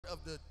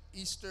of the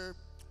Easter,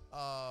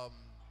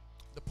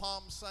 the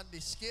Palm Sunday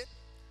skit.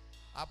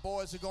 Our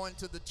boys are going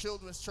to the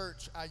children's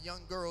church. Our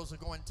young girls are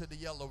going to the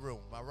yellow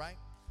room. All right?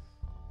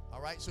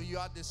 All right, so you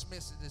are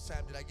dismissed at this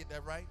time. Did I get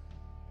that right?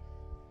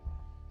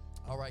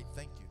 All right,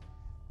 thank you.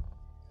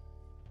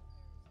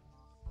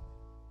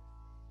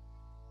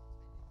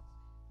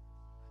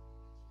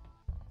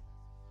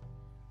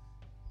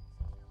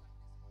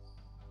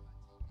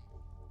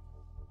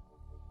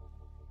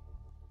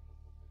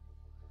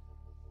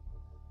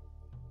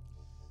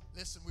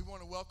 Listen, we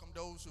want to welcome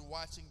those who are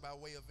watching by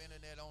way of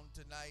internet on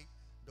tonight,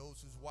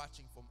 those who's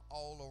watching from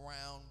all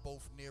around,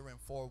 both near and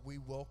far. We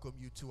welcome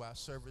you to our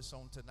service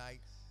on tonight.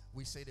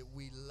 We say that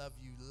we love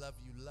you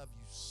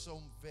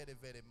so very,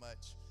 very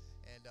much.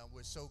 And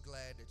we're so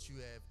glad that you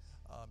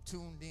have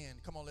tuned in.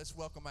 Come on, let's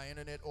welcome our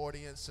internet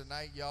audience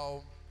tonight,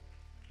 y'all.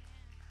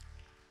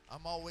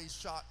 I'm always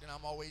shocked and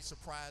I'm always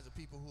surprised at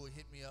people who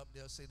hit me up.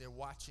 They'll say they're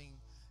watching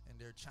and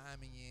they're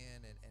chiming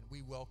in, and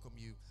we welcome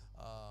you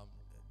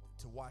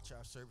to watch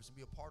our service and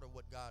be a part of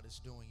what God is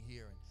doing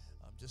here.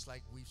 And just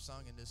like we've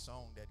sung in this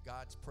song, that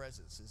God's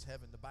presence is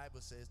heaven. The Bible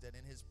says that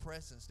in his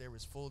presence there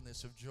is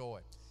fullness of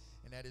joy,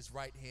 and at his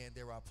right hand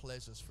there are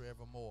pleasures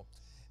forevermore.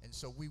 And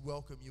so we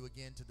welcome you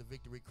again to the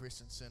Victory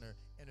Christian Center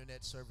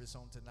internet service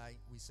on tonight.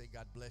 We say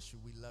God bless you.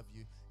 We love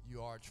you.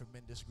 You are a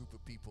tremendous group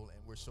of people,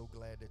 and we're so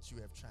glad that you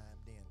have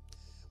chimed in.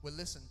 Well,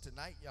 listen,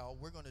 tonight, y'all,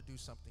 we're going to do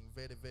something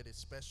very, very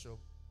special.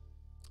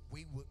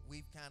 We've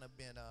kind of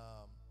been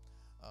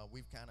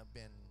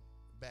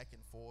back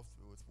and forth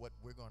with what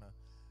we're going to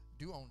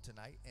do on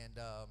tonight. And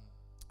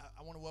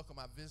I want to welcome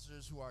our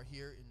visitors who are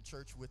here in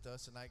church with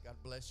us tonight. God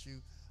bless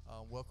you.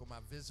 Welcome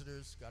our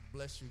visitors. God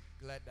bless you.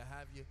 Glad to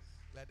have you.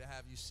 Glad to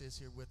have you, sis,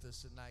 here with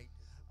us tonight.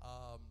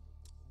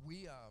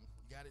 You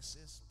got it,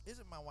 sis?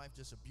 Isn't my wife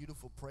just a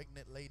beautiful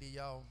pregnant lady,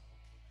 y'all?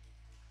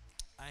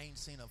 I ain't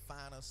seen a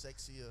finer,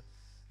 sexier,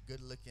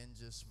 good-looking,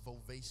 just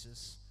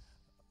vivacious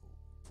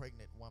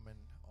pregnant woman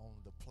on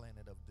the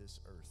planet of this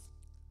earth.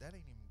 That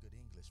ain't even good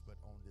English, but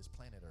on this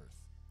planet Earth.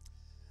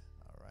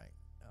 All right.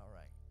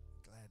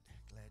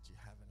 Glad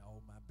you're having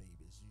all my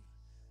babies. You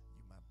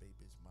my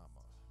baby's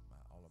mama.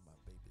 All of my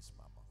baby's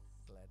mama.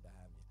 Glad to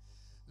have you.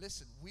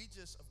 Listen, we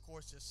just, of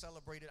course, just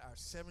celebrated our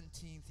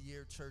 17th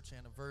year church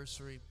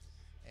anniversary,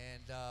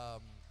 and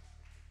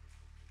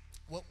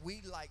what we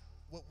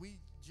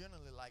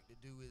generally like to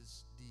do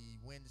is the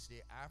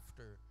Wednesday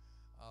after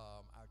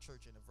our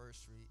church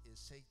anniversary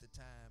is take the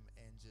time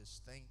and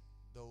just thank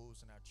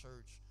those in our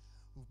church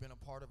who've been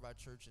a part of our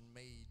church and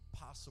made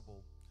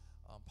possible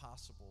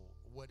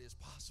what is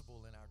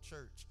possible in our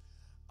church.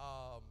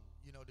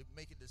 To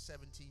make it to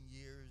 17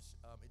 years,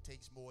 it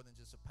takes more than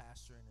just a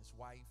pastor and his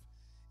wife.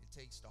 It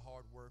takes the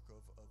hard work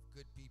of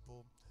good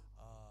people.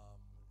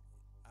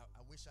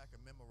 I wish I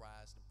could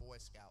memorize the Boy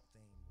Scout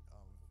thing.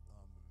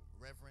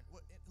 Reverend,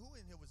 who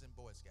in here was in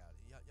Boy Scout?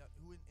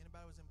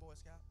 Anybody was in Boy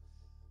Scout?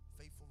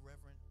 Faithful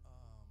Reverend.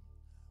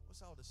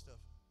 What's all this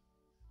stuff?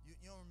 You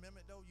don't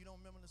remember it though? You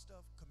don't remember the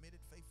stuff?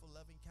 Committed, faithful,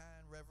 loving,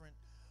 kind, reverent.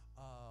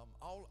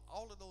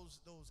 All of those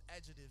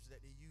adjectives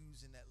that they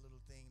use in that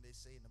little thing they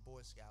say in the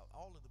Boy Scout.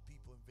 All of the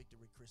people in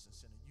Victory Christian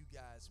Center, you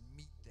guys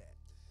meet that.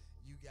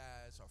 You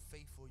guys are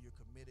faithful, you're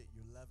committed,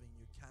 you're loving,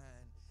 you're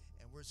kind,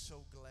 and we're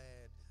so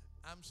glad.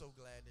 I'm so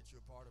glad that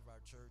you're part of our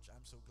church.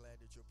 I'm so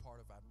glad that you're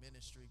part of our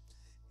ministry.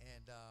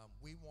 And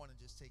we want to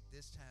just take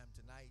this time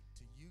tonight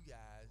to you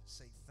guys,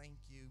 say thank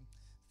you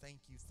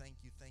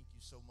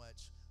so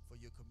much for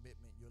your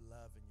commitment, your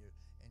love, and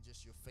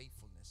just your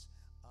faithfulness.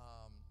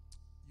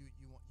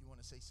 You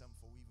want to say something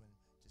before we even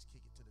just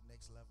kick it to the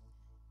next level?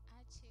 I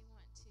too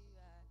want to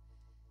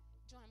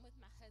join with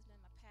my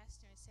husband, my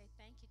pastor, and say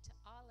thank you to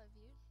all of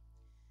you.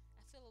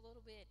 I feel a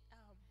little bit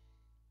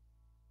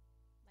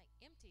like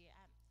empty.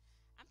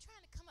 I'm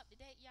trying to come up to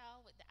date, y'all,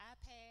 with the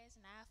iPads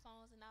and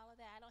iPhones and all of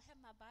that. I don't have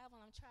my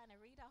Bible, and I'm trying to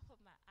read off of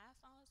my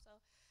iPhone,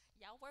 so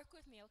y'all work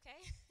with me,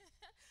 okay?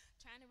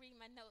 Trying to read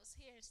my notes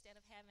here instead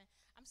of having,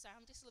 I'm sorry,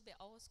 I'm just a little bit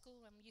old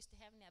school. I'm used to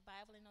having that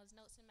Bible and those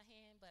notes in my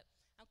hand, but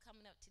I'm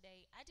coming up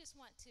today. I just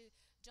want to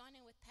join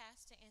in with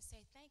Pastor and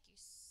say thank you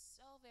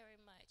so very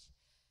much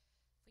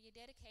for your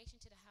dedication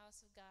to the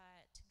house of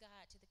God,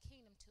 to the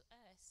kingdom, to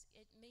us.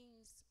 It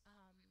means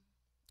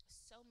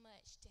so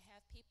much to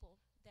have people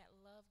that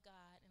love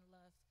God and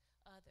love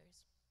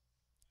others.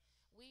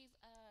 We've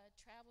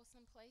traveled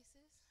some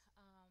places.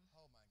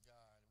 Oh my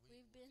God,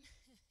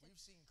 we've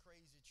seen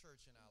crazy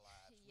church in our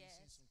lives. Yes.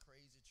 We've seen some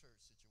crazy church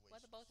situations.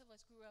 Well, both of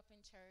us grew up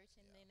in church,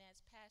 and then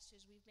as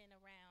pastors, we've been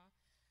around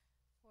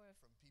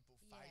from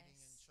people fighting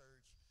in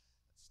church,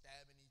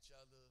 stabbing each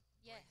other,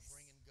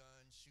 bringing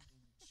guns, shooting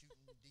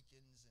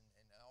deacons,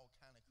 and all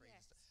kind of crazy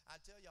stuff. I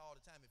tell you all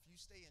the time, if you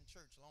stay in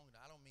church long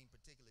enough, I don't mean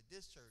particularly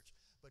this church,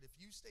 but if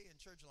you stay in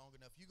church long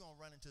enough, you're going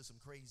to run into some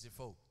crazy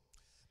folk,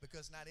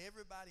 because not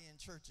everybody in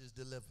church is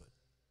delivered.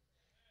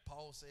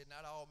 Paul said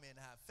not all men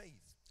have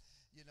faith.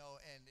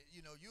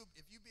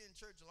 If you be in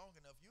church long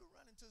enough, you'll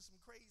run into some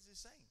crazy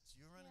saints.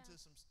 You'll run into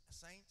some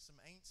saints, some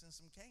ain'ts, and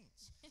some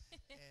can'ts.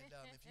 And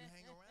if you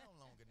hang around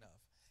long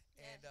enough.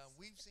 And Yes.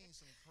 we've seen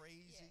some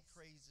crazy, Yes.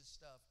 crazy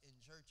stuff in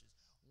churches.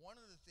 One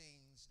of the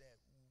things that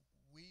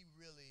we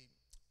really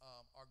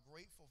are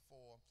grateful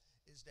for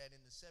is that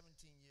in the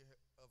 17 year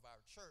of our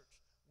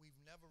church, we've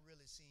never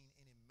really seen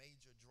any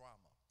major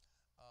drama.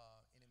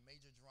 Any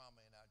major drama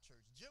in our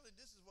church. Generally,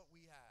 this is what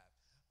we have.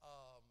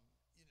 Um,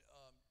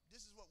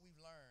 this is what we've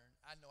learned.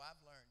 I know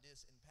I've learned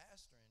this in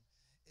pastoring,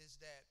 is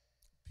that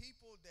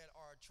people that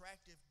are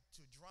attractive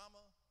to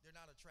drama, they're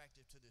not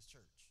attractive to this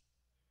church.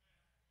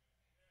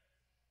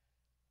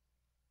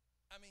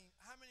 I mean,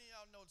 how many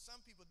of y'all know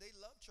some people, they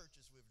love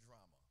churches with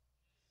drama?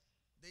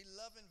 They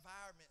love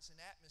environments and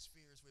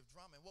atmospheres with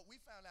drama. And what we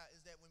found out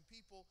is that when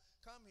people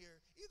come here,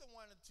 either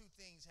one of two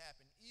things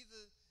happen.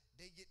 Either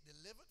they get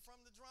delivered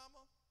from the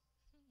drama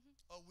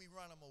or we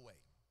run them away.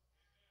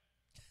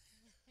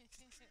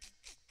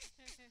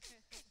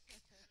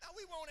 Now,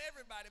 we want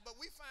everybody, but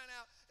we find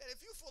out that if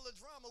you're full of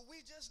drama,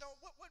 we just don't,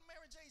 what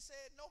Mary J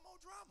said, no more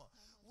drama.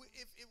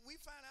 If we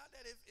find out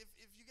that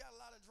if you got a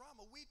lot of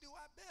drama, we do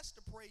our best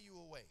to pray you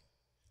away.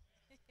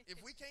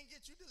 If we can't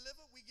get you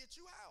delivered, we get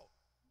you out.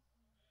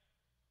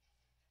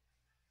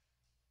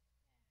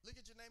 Look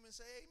at your neighbor and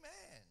say,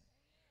 amen.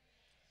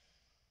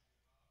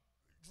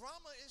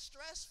 Drama is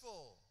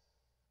stressful.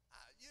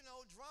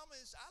 Drama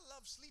is, I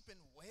love sleeping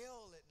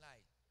well at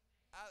night.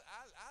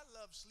 I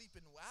love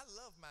sleeping, I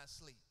love my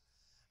sleep.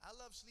 I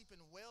love sleeping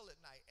well at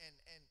night.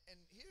 And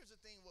here's the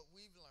thing, what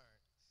we've learned.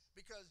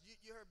 Because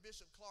you heard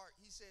Bishop Clark,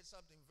 he said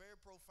something very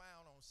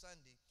profound on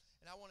Sunday.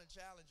 And I want to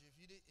challenge you, if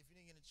you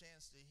didn't get a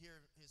chance to hear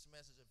his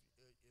message,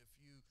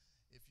 if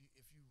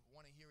you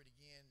want to hear it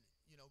again,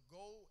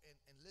 go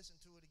and listen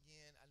to it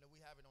again. I know we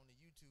have it on the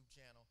YouTube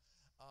channel.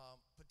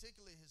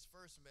 Particularly his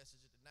first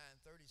message at the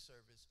 9:30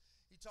 service,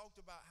 he talked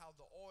about how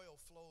the oil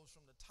flows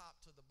from the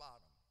top to the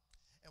bottom.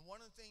 And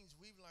one of the things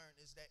we've learned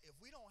is that if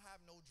we don't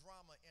have no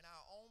drama in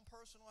our own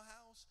personal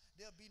house,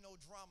 there'll be no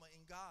drama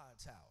in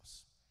God's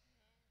house.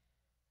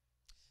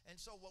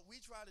 And so what we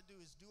try to do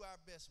is do our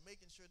best,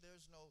 making sure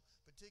there's no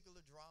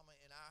particular drama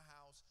in our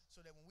house,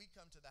 so that when we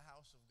come to the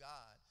house of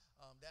God,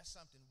 that's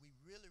something we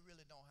really,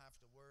 really don't have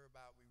to worry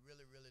about. We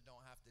really, really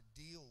don't have to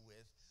deal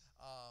with,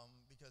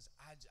 because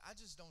I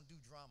just don't do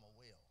drama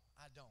well.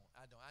 I don't.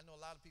 I know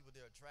a lot of people,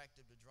 they're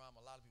attracted to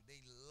drama. A lot of people,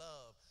 they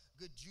love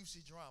good,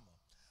 juicy drama.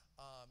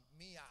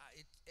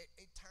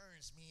 It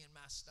turns me in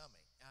my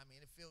stomach. I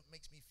mean,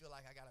 makes me feel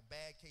like I got a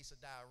bad case of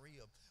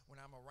diarrhea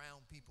when I'm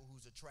around people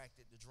who's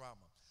attracted to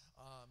drama.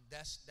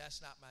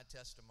 That's not my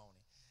testimony.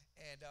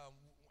 And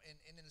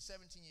in the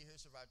 17-year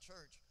history of our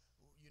church,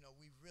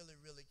 we've really,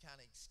 really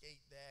kind of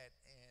escaped that.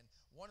 And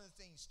one of the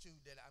things, too,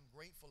 that I'm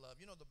grateful of,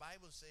 the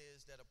Bible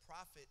says that a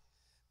prophet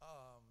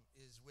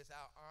is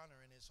without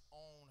honor in his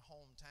own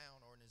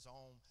hometown or in his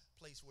own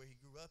place where he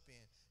grew up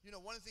in.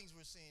 One of the things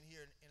we're seeing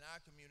here in our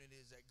community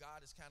is that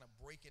God is kind of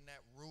breaking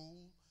that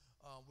rule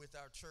with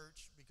our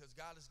church, because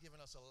God has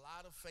given us a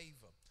lot of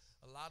favor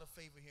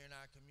here in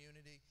our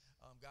community.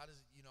 God is,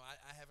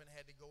 I haven't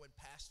had to go and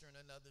pastor in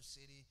another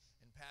city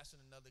and pastor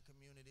in another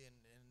community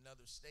in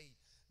another state.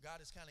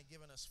 God has kind of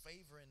given us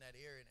favor in that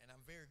area, and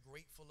I'm very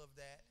grateful of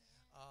that.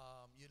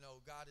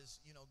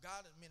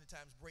 God many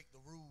times break the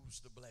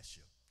rules to bless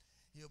you.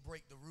 He'll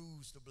break the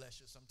rules to bless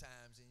you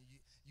sometimes, and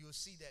you'll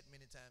see that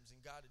many times,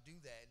 and God will do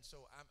that. And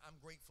so I'm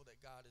grateful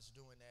that God is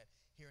doing that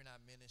here in our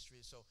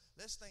ministry. So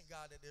let's thank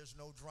God that there's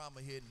no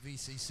drama here in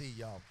VCC,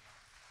 y'all.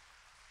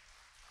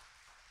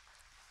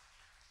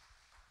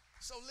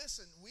 So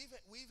listen, we've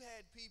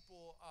had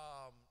people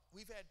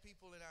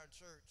in our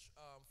church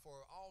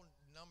for all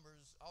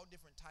numbers, all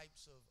different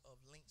types of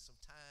lengths of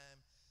time.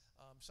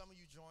 Some of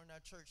you joined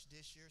our church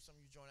this year. Some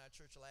of you joined our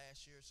church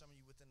last year. Some of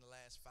you within the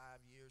last 5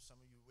 years. Some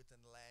of you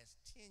within the last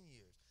 10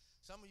 years.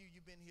 Some of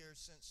you've been here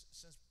since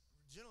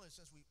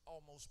we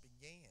almost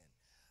began.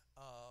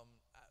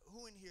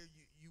 Who in here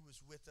you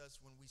was with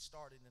us when we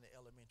started in the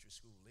elementary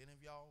school? Any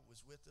of y'all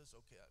was with us?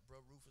 Okay,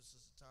 Brother Rufus,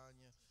 Sister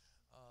Tanya,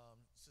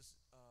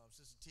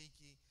 Sister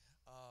Tiki.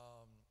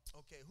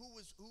 Okay, who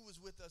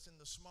was with us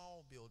in the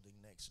small building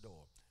next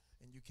door?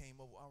 And you came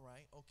over. All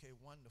right. Okay,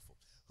 wonderful.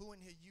 Who in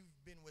here, you've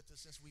been with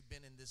us since we've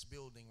been in this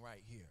building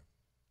right here?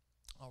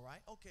 All right.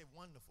 Okay,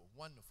 wonderful,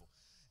 wonderful.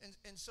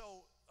 And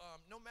so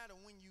no matter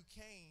when you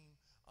came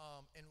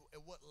and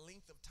at what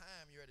length of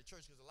time you're at a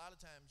church, because a lot of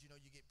times, you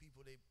get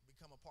people, they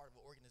become a part of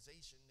an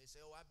organization. They say,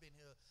 oh, I've been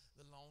here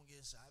the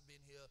longest. I've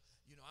been here,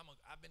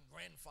 I've been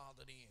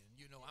grandfathered in.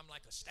 I'm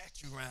like a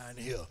statue around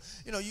here.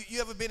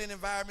 You ever been in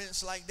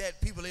environments like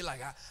that? People, they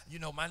like,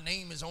 my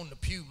name is on the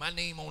pew, my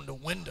name on the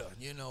window,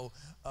 and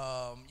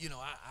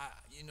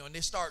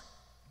they start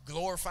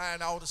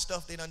glorifying all the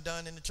stuff they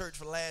done in the church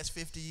for the last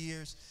 50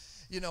 years.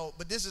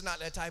 But this is not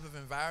that type of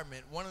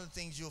environment. One of the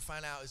things you'll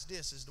find out is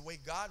the way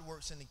God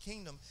works in the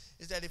kingdom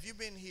is that if you've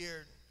been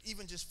here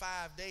even just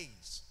 5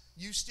 days,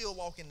 you still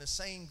walk in the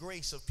same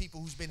grace of people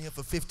who's been here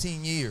for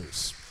 15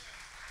 years.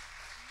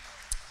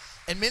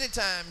 And many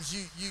times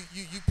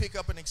you pick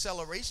up an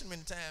acceleration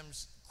many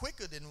times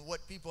quicker than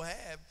what people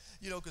have,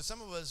 because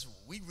some of us,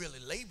 we really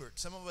labored.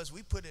 Some of us,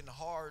 we put in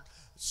hard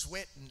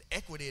sweat and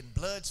equity and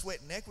blood,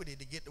 sweat, and equity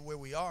to get to where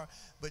we are.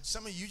 But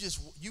some of you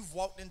you've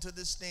walked into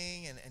this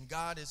thing, and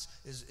God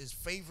is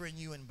favoring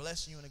you and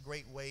blessing you in a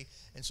great way.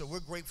 And so we're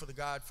grateful to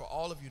God for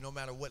all of you, no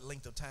matter what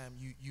length of time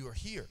you are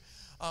here.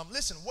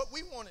 Listen, what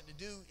we wanted to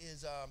do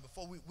is,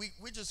 before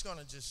we're just going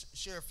to just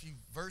share a few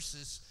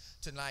verses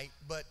tonight.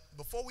 But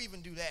before we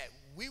even do that,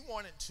 we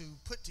wanted to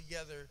put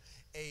together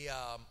a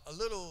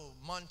little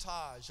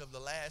montage of the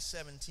last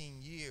 17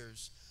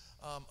 years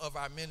of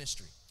our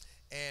ministry,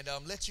 and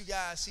let you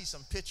guys see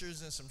some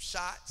pictures and some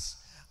shots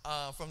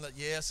from the,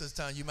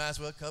 Sister Tanya, you might as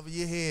well cover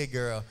your head,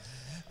 girl.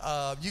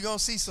 You're going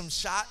to see some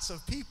shots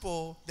of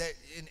people that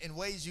in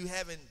ways you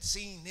haven't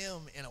seen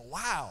them in a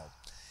while.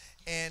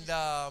 And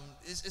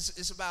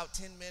it's about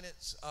 10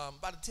 minutes,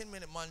 about a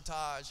 10-minute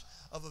montage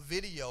of a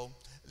video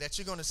that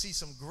you're going to see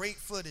some great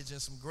footage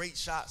and some great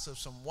shots of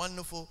some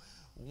wonderful,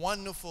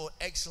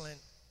 excellent,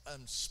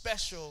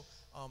 special,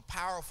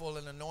 powerful,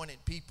 and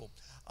anointed people.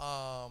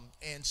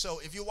 And so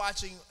if you're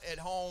watching at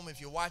home,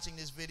 if you're watching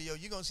this video,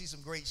 you're going to see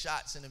some great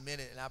shots in a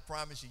minute. And I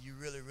promise you, you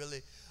really,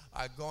 really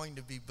are going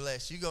to be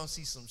blessed. You're going to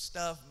see some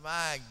stuff.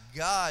 My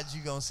God,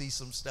 you're going to see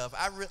some stuff.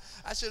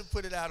 I should have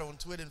put it out on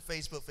Twitter and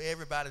Facebook for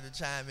everybody to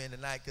chime in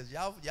tonight, because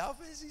y'all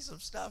finna see some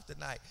stuff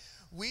tonight.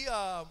 We've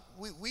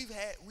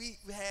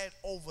had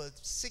over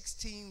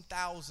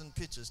 16,000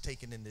 pictures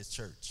taken in this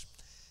church.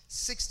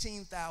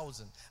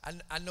 16,000.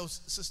 I know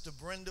Sister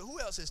Brenda. Who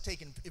else has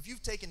taken? If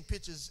you've taken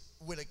pictures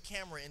with a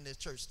camera in this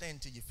church,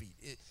 stand to your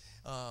feet.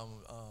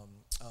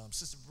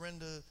 Sister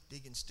Brenda,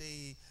 Deacon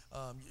Steve,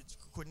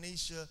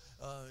 Cornisha,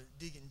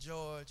 Deacon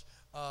George.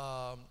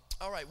 All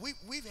right,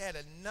 we've had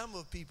a number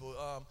of people.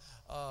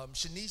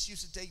 Shanice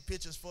used to take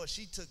pictures for us.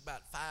 She took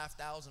about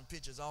 5,000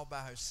 pictures all by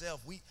herself.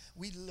 We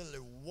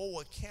literally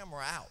wore a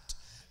camera out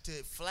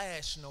to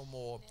flash no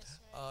more.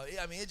 Right.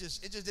 I mean, it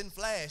just didn't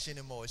flash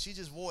anymore. She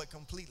just wore it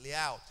completely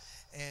out.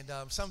 And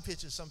some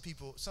pictures, some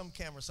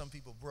cameras, some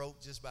people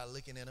broke just by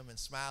looking at them and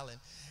smiling.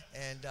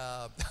 And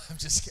I'm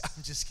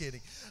just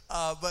kidding.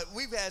 But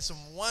we've had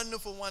some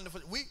wonderful.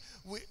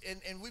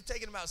 We've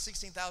taken about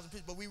 16,000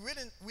 pictures. But we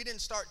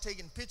didn't start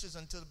taking pictures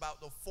until about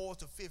the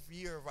 4th or 5th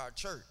year of our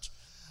church.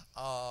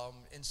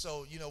 And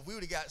so, we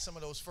would have got some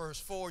of those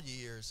first 4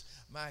 years.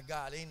 My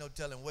God, ain't no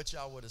telling what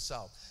y'all would have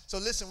saw. So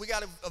listen, we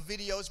got a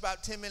video. It's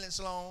about 10 minutes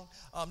long.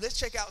 Let's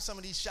check out some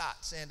of these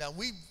shots. And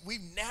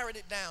we've narrowed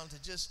it down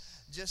to just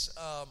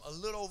a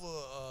little over,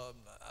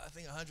 I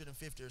think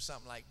 150 or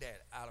something like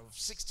that out of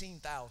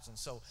 16,000.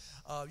 So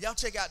y'all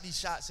check out these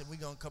shots, and we're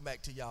going to come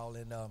back to y'all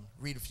and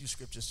read a few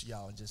scriptures to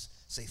y'all and just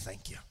say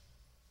thank you.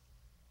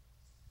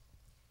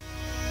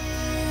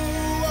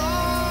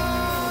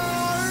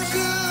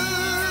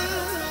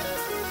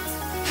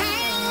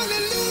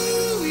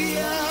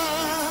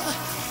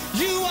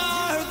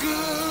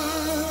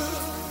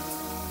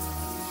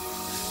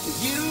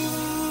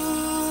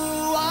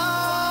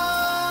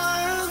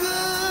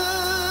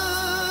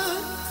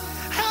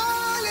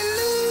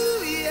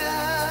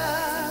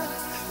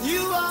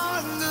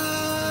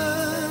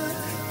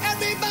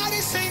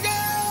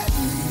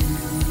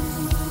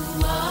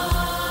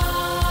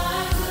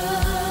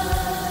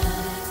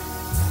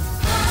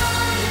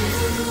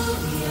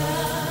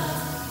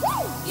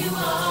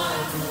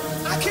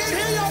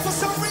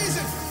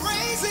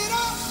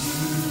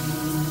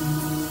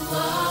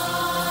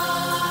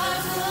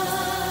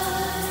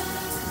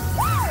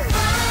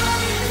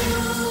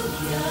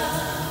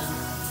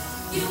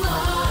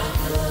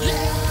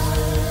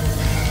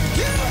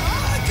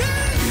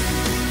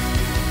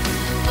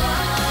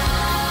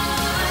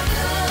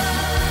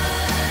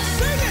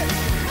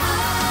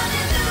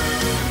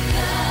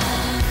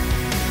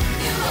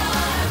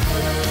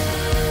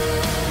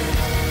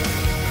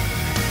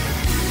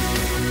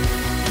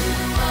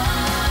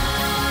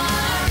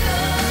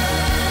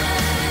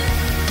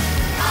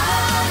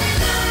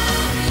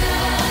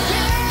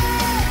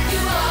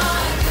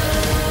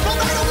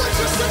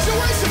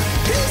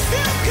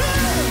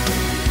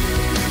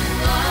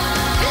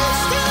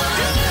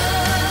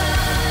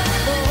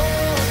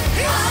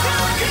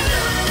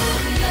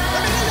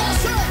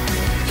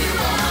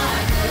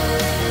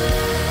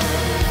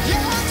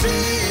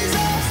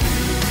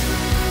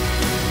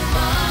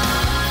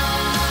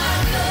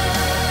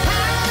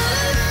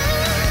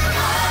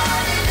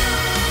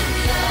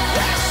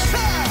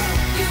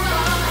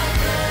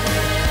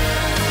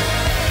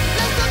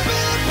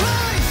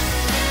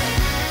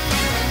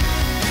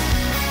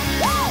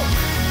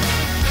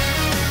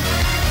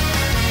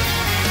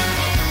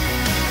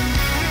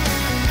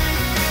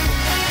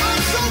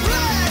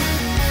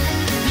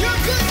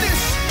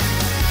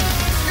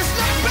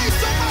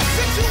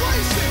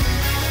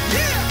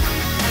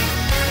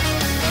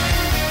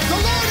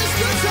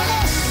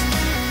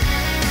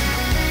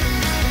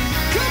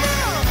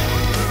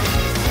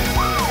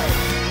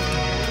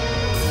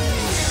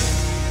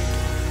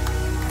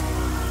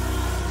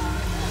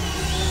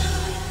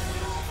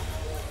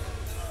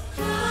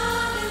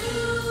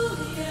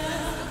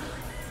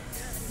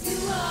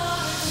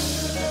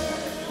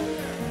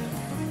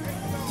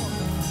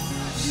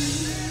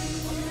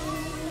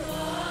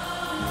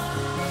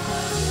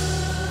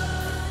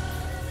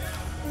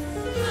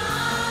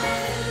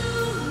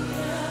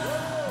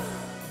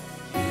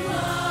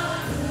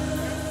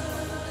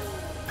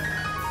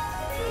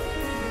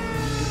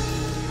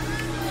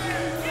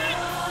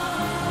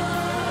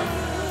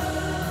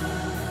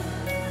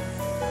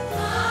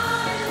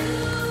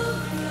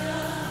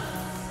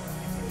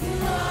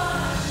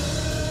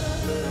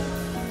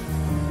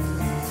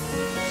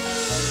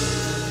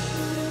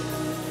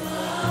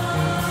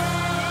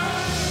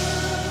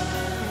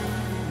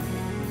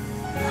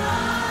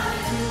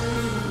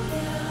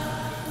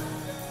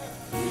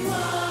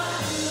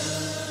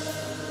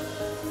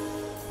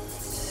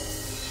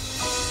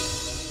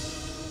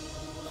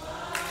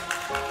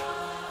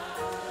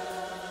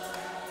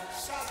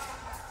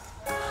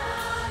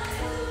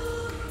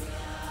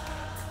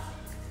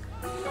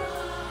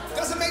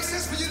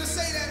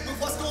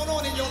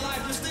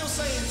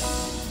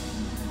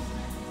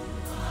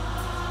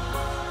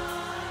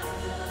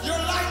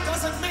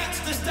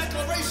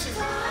 declaration.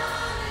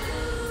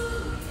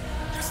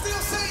 You're still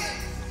saying,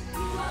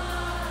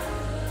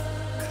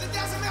 because it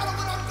doesn't matter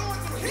what I'm going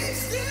through. He's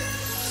still.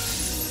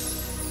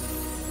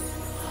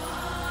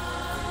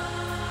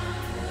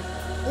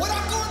 What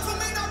I'm going through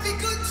may not be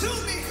good to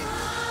me,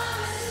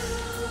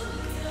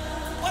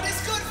 but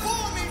it's good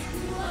for me.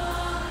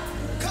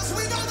 Because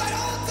we know that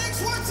all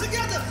things work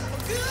together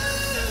for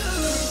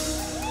good.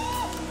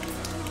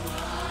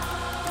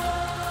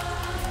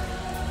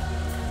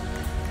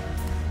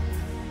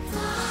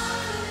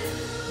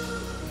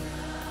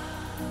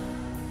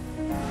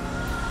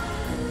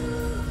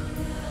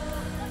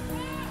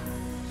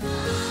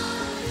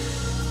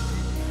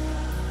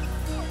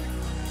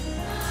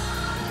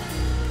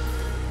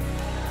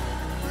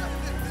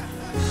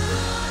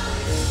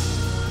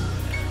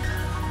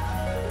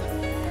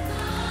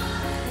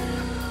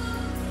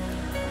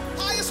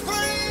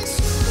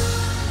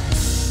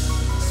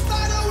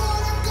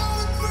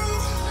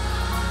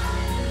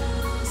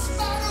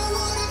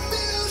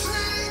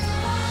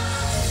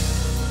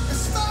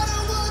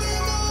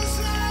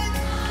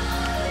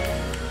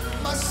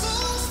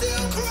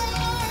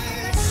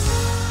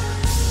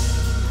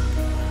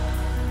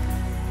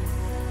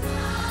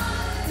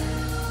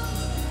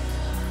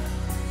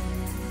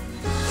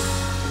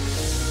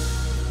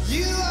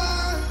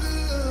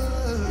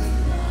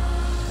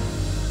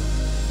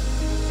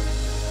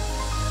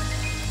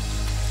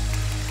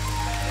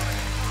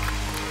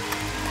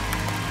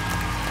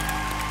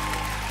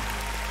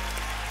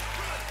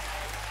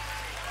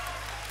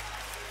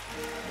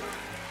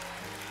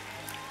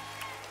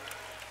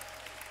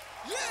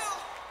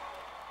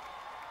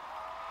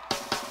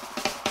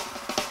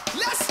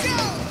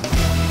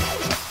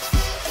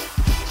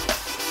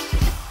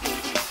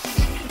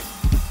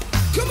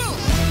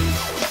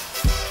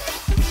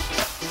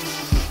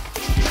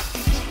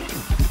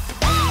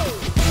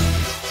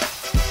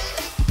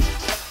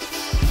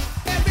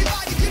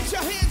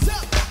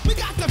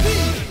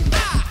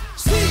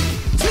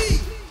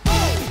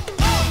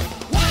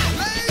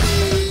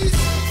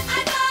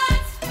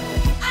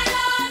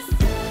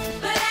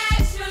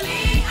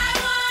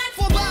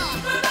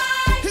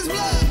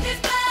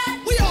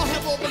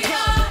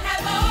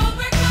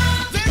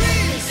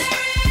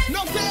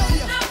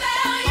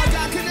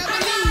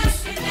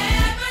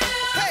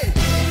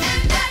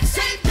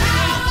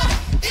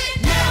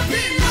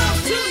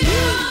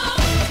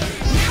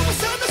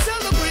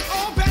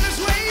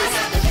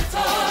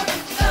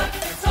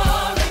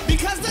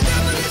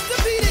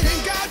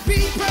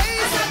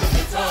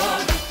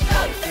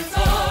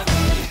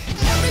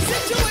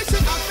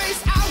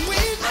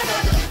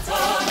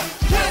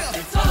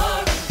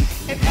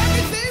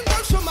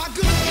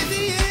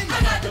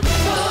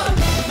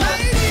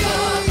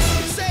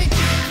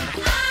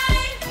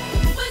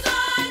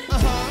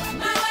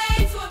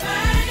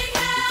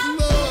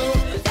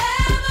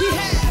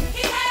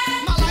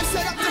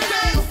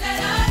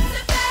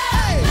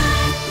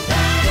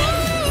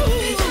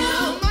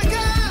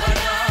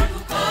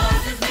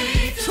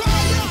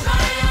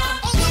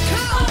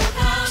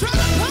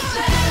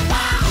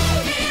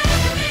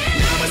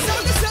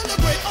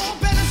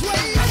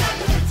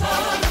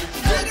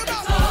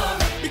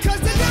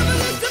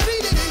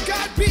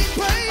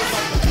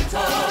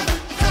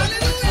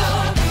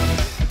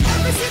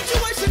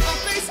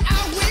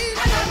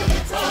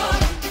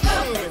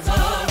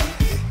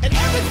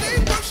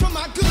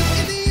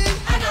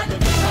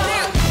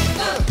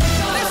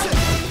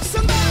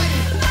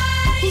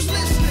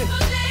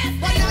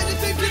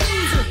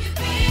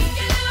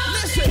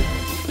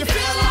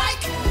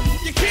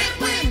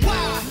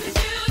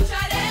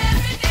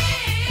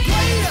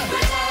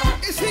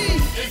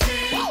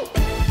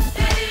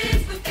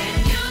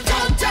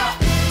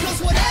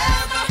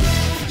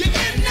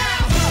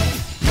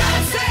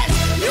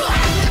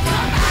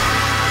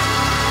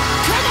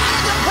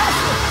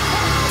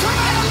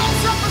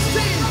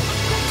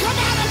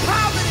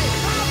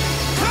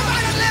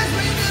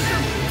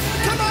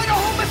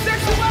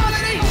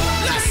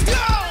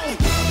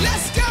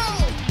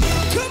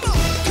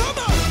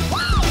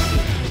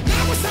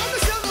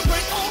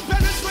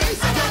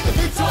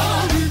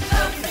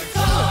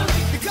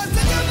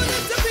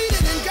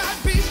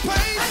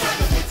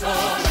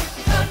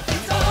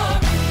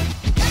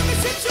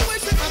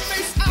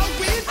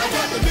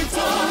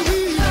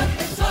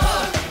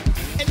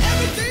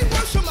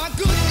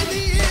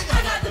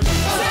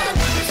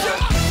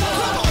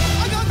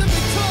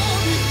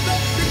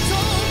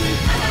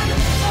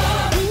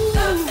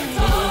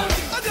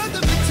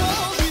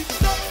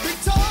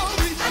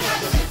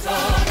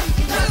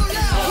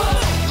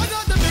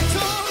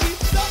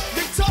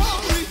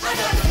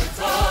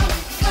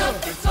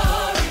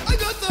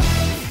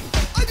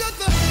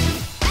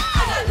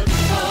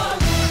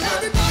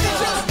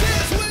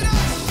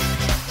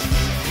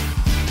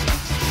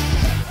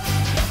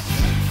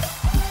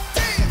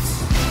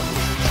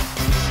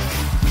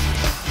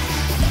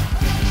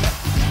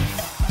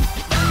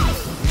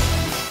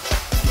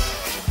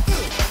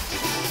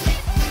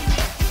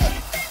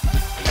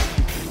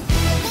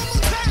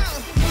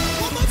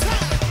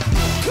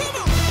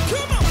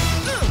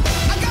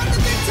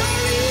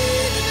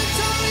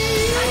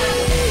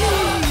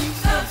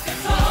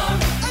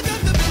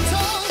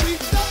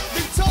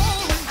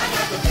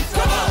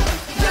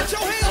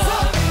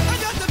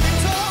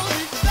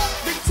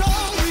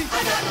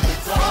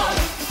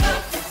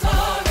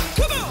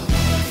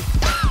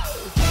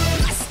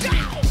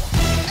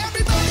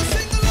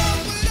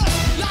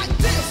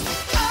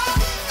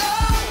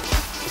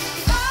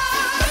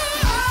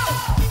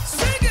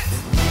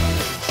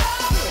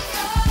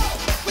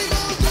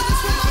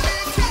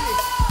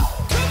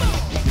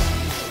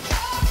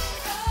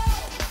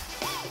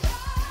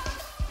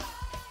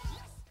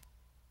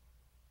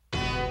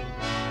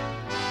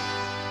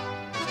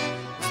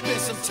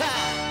 some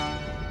time,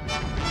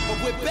 but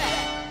we're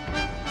back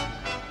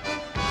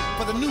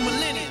for the new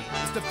millennium.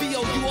 It's the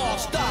VOU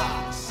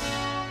All-Stars.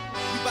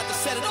 We about to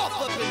set it off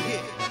up in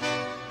here.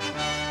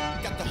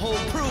 Got the whole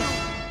crew.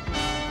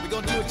 We're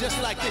gonna do it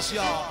just like this,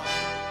 y'all,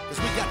 cause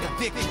we got the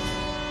victory.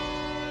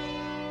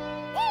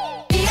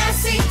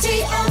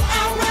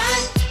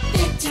 VICTORY,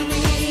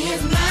 victory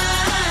is mine.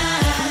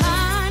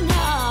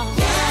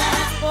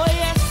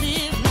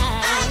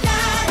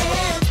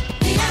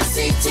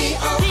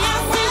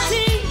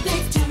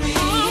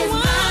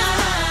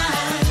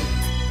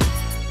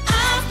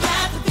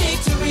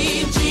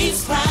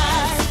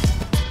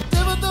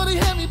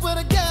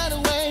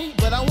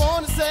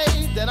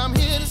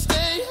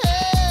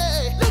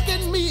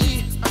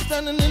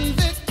 In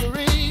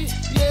victory,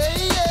 yeah,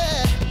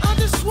 yeah. I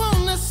just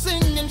wanna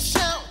sing and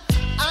shout.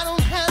 I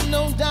don't have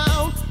no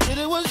doubt that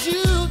it was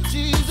you,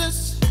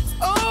 Jesus.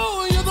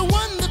 Oh, you're the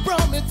one that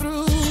brought me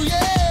through,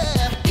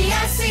 yeah.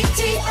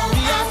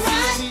 VICTORY,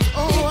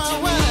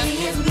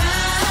 victory is mine.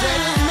 That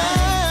is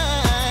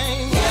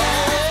mine,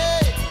 yeah.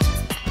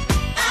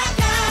 I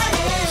got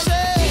it.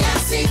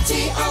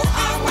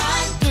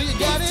 VICTORY, do you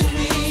got it?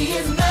 victory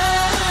is mine.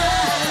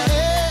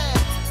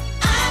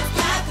 I've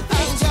got the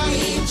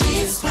victory in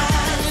Jesus Christ.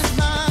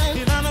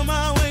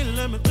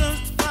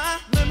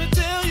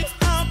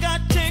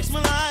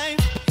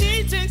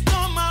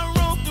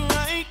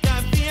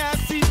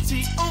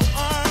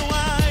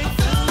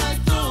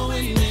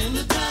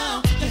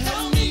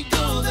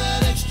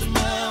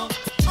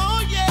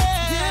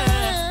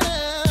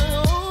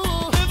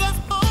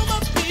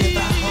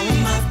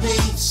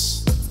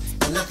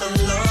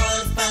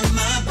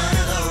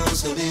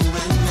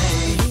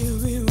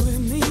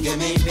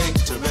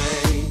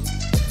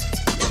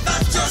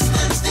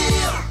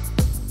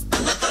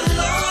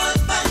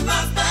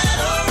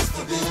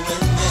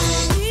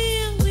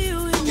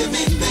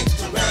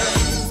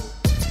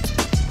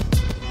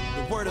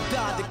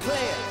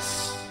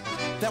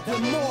 That we're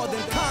more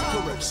than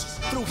conquerors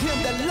through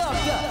him that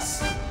loved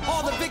us.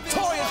 All the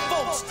victorious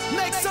folks,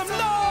 make some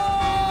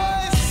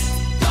noise!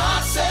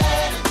 God said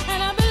it,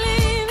 And I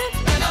believe it.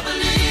 and I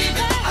believe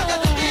it. I got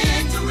the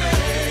victory.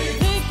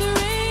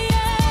 Victory,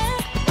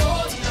 yeah.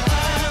 Oh,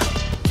 yeah.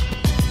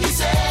 He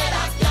said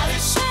I got it,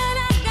 Said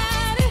I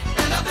got it.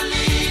 and I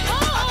believe it. I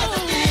got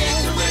the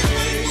victory.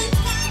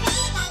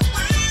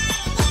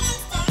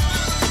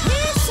 He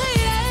said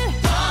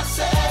it. God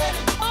said it,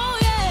 Oh,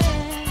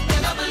 yeah.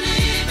 and I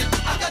believe it.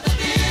 I got the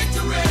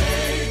victory.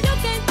 You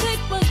can't take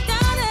what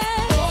got it.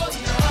 Oh,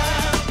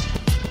 yeah.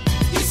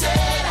 He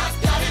said I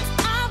got it,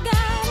 I've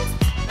got it.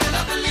 and I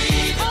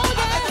believe it. Oh, I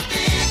got yeah. the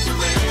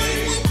victory.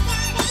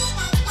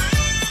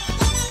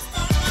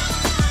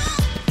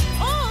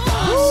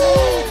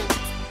 Oh,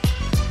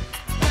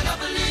 And I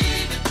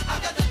believe it. I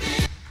got the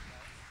victory.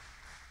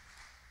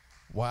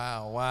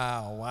 Wow,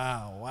 wow,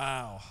 wow,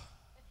 wow.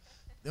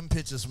 Them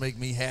pictures make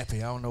me happy.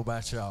 I don't know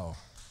about y'all.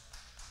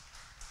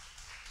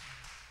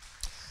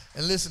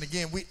 And listen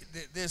again,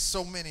 there's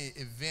so many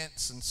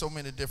events and so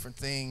many different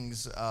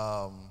things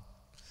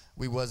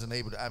we wasn't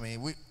able to. I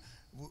mean,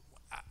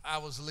 I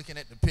was looking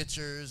at the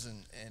pictures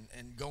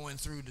and going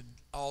through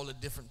all the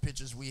different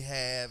pictures we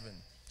have, and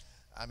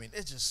I mean,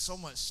 it's just so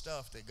much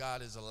stuff that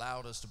God has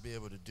allowed us to be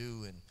able to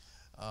do, and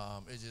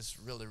it's just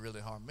really,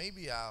 really hard.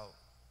 Maybe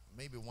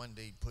one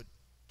day put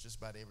just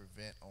about every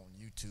event on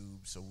YouTube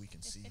so we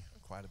can see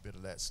quite a bit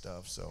of that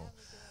stuff. So,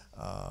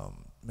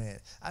 man,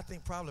 I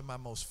think probably my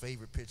most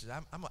favorite picture,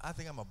 I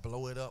think I'm going to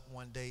blow it up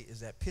one day, is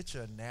that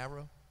picture of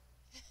Nara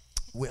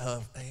with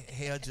her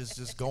hair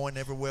just going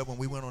everywhere when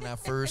we went on our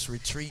first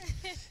retreat,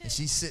 and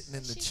she's sitting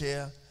in the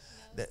chair.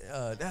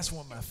 That's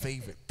one of my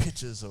favorite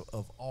pictures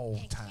of all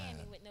time.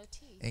 Cammy with no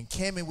teeth. And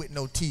Cammy with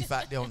no teeth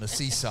out there on the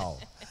seesaw.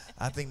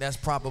 I think that's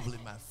probably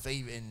my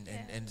favorite.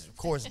 And of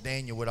course,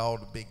 Daniel with all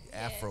the big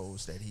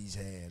afros that he's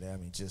had. I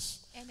mean,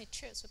 just. And the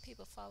trips where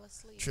people fall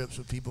asleep. Trips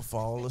where people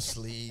fall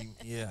asleep.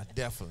 Yeah,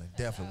 definitely.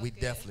 We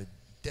good.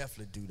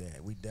 definitely do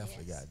that. We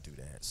definitely got to do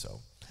that. So,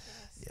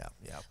 yeah.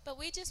 But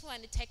we just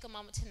wanted to take a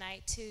moment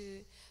tonight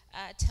to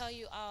tell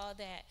you all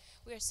that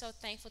we are so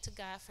thankful to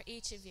God for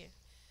each of you.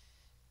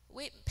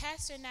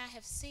 Pastor and I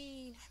have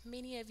seen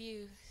many of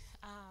you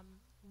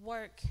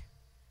work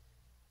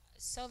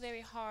so very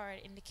hard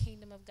in the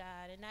kingdom of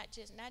God, and not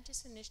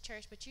just in this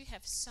church, but you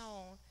have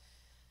sown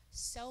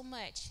so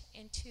much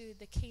into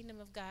the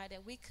kingdom of God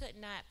that we could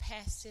not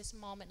pass this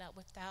moment up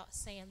without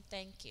saying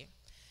thank you.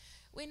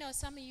 We know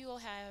some of you will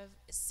have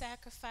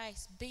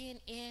sacrificed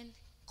being in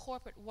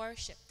corporate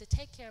worship to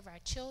take care of our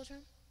children,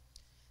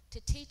 to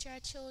teach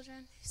our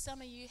children. Some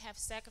of you have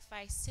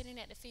sacrificed sitting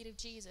at the feet of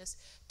Jesus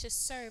to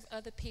serve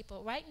other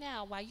people. Right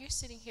now, while you're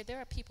sitting here, there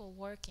are people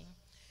working.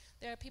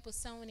 There are people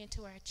sowing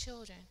into our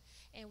children.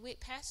 And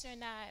Pastor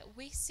and I,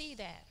 we see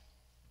that.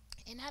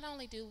 And not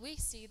only do we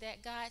see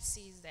that, God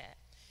sees that.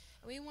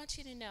 We want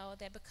you to know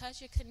that because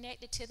you're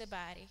connected to the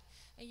body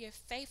and you're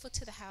faithful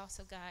to the house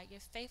of God, you're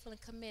faithful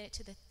and committed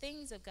to the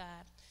things of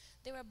God,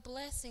 there are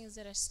blessings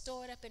that are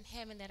stored up in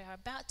heaven that are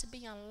about to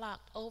be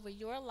unlocked over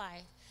your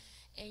life.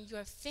 in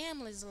your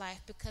family's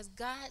life, because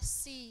God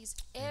sees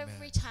every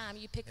Amen. time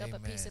you pick up a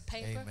piece Amen. of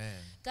paper. Amen.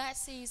 God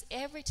sees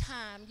every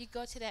time you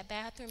go to that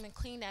bathroom and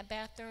clean that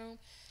bathroom.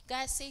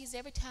 God sees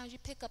every time you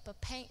pick up a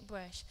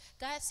paintbrush.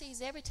 God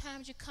sees every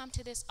time you come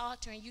to this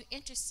altar and you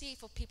intercede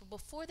for people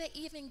before they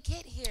even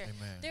get here.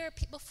 Amen. There are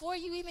before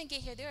you even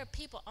get here, there are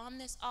people on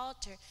this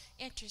altar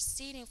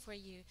interceding for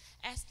you,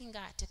 asking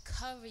God to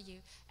cover you,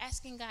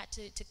 asking God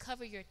to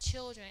cover your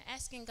children,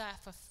 asking God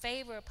for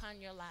favor upon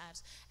your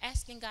lives,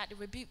 asking God to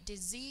rebuke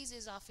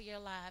diseases off of your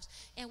lives.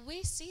 And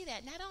we see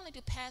that. Not only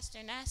do Pastor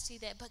and I see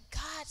that, but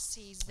God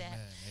sees that.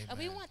 Amen. And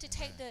we Amen. want to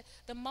take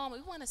the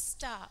moment. We want to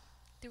stop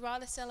through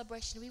all the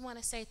celebration. We want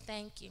to say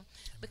thank you.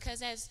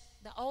 Because as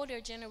the older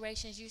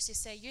generations used to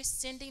say, you're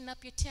sending up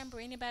your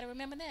timber. Anybody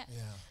remember that?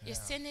 Yeah, you're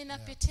yeah, sending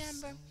up yeah. your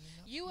timber. Sending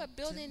You up are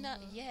building your up,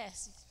 timber.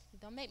 yes.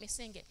 Don't make me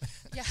sing it.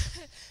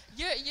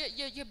 Yeah.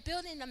 you're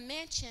building a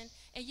mansion,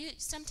 and you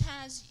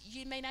sometimes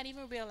you may not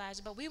even realize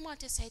it, but we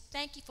want to say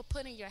thank you for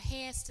putting your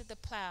hands to the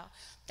plow.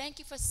 Thank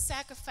you for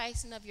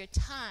sacrificing of your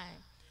time.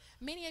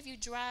 Many of you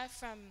drive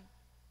from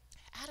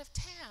out of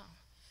town.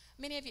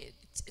 Many of you,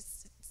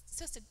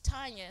 Sister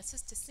Tanya,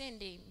 Sister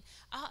Cindy,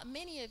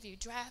 many of you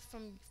drive for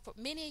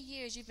many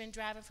years you've been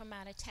driving from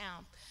out of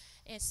town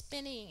and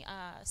spending,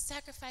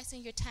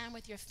 sacrificing your time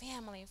with your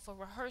family for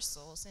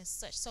rehearsals and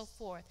so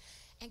forth.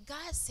 And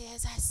God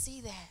says, I see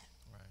that.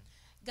 Right.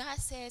 God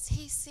says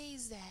he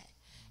sees that.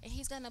 And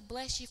he's going to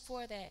bless you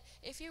for that.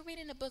 If you're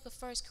reading the book of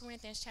 1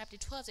 Corinthians chapter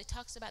 12, it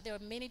talks about there are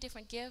many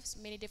different gifts,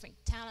 many different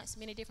talents,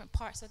 many different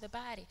parts of the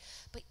body.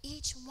 But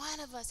each one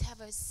of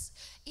us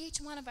each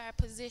one of our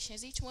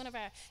positions,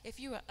 if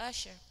you're an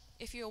usher,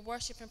 if you're a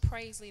worship and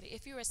praise leader,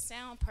 if you're a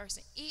sound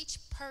person, each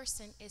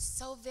person is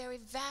so very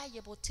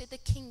valuable to the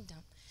kingdom.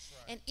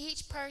 And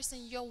each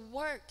person, your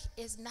work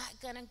is not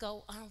going to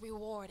go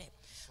unrewarded.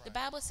 The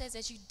Bible says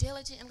as you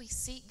diligently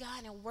seek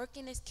God and work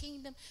in his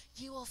kingdom,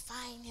 you will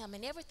find him.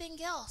 And everything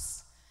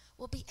else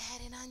will be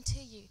added unto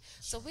you.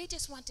 So we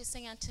just want to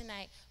say on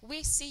tonight,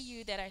 we see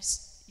you that are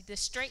the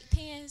straight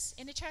pins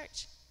in the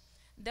church.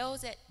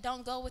 Those that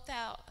don't go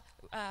without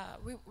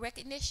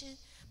recognition,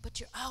 but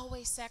you're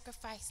always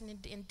sacrificing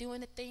and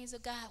doing the things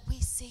of God. We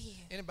see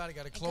you. Anybody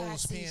got a And God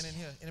clothespin sees in you.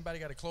 here? Anybody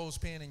got a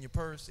clothespin in your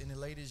purse? Any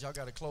ladies, y'all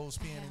got a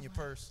clothespin I in have your one.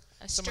 purse?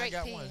 A Somebody straight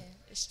got pin. one.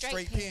 A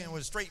straight pin pin.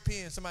 with a straight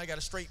pin. Somebody got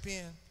a straight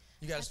pin?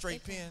 You got a A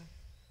straight straight pin?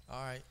 pin.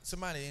 All right.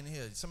 Somebody in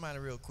here. Somebody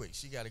real quick.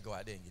 She got to go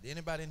out there and get it.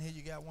 Anybody in here,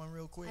 you got one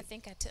real quick? I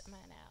think I took mine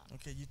out.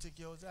 Okay, you took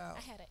yours out?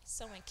 I had a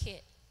sewing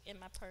kit in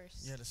my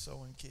purse. You had a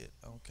sewing kit.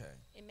 Okay.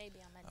 It may be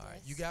on my All desk.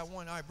 right. You got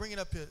one? All right. Bring it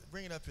up here.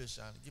 Bring it up here,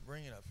 Shauna.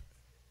 Bring it up.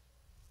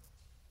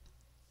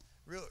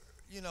 Real,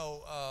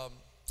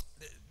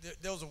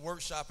 there was a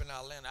workshop in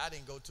Atlanta I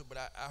didn't go to, but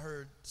I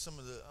heard some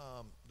of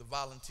the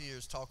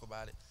volunteers talk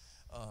about it.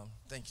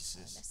 Thank you,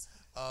 sis.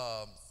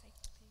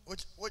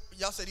 What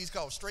y'all say these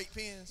called straight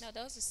pins? No,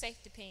 those are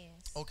safety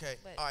pins. Okay.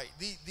 But All right.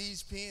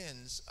 These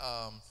pins,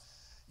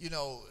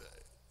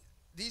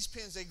 these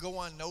pins, they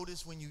go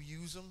unnoticed when you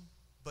use them,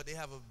 but they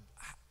have a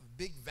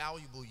big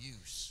valuable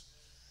use.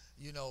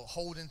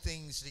 Holding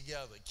things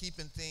together,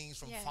 keeping things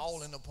from Yes.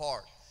 falling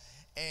apart.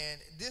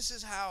 And this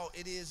is how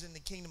it is in the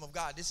kingdom of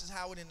God. This is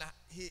how it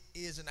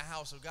is in the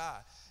house of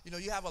God.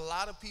 You have a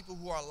lot of people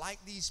who are like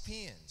these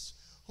pins,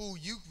 who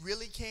you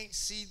really can't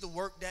see the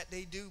work that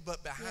they do,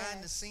 but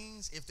behind the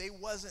scenes, if they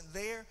wasn't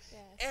there,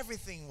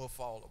 everything will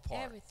fall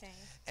apart. Everything.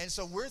 And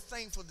so we're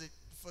thankful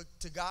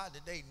to God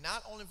today,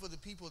 not only for the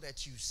people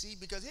that you see,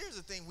 because here's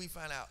the thing we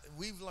find out,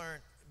 we've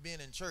learned being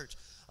in church,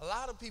 a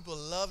lot of people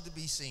love to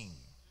be seen.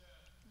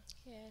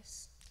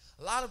 Yes.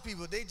 A lot of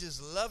people, they just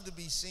love to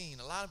be seen.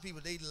 A lot of people,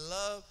 they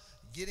love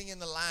getting in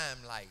the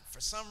limelight. For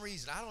some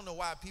reason, I don't know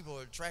why people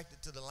are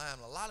attracted to the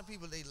limelight. A lot of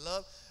people, they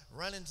love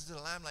running to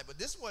the limelight. But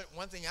this is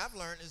one thing I've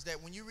learned is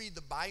that when you read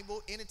the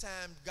Bible,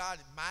 anytime God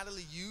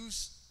mightily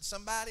used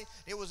somebody,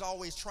 it was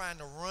always trying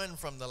to run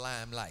from the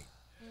limelight.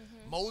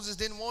 Moses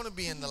didn't want to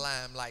be in the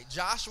limelight.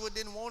 Joshua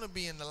didn't want to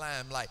be in the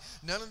limelight.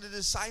 None of the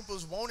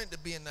disciples wanted to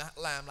be in the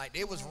limelight.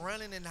 They was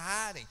running and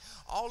hiding.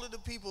 All of the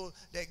people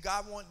that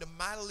God wanted to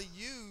mightily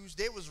use,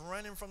 they was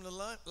running from the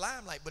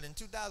limelight. But in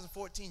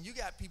 2014, you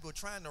got people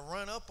trying to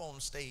run up on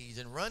stage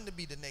and run to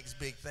be the next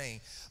big thing.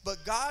 But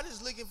God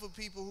is looking for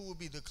people who will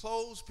be the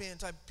clothespin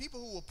type, people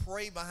who will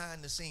pray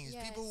behind the scenes,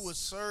 people who will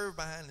serve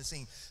behind the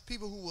scenes,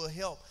 people who will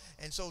help.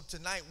 And so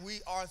tonight, we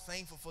are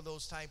thankful for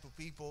those type of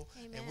people.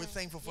 Amen. And we're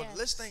thankful for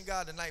let's thank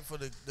God tonight for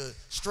the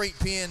straight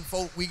pen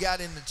folk we got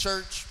in the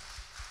church.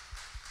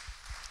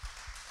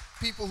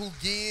 People who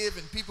give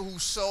and people who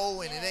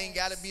sow, and it ain't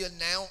got to be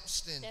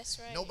announced, and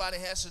nobody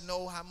has to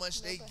know how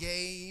much they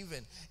gave.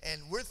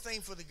 And we're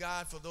thankful to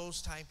God for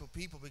those type of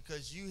people,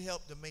 because you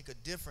help to make a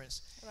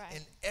difference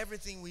in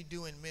everything we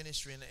do in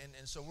ministry.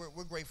 And so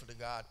we're grateful to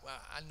God. Well,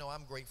 I know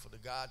I'm grateful to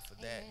God for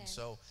that. And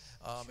so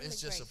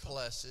it's just a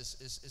plus.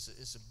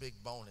 It's a big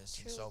bonus.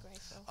 Truly and so,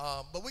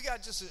 grateful. but we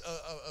got just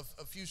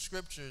a few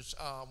scriptures.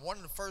 One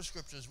of the first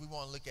scriptures we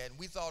want to look at, and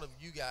we thought of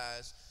you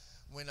guys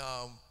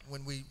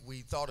when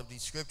we thought of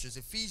these scriptures.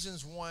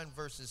 Ephesians 1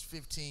 verses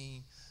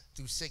 15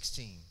 through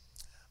 16.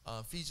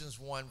 Ephesians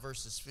 1,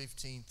 verses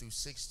 15 through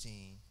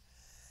 16.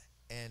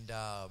 And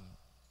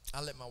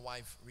I'll let my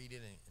wife read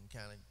it and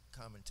kind of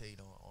commentate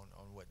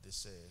on what this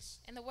says.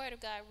 And the Word of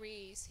God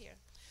reads here,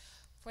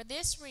 "For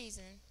this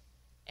reason,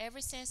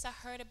 ever since I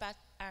heard about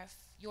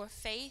your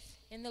faith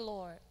in the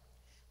Lord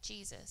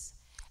Jesus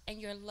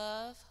and your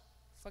love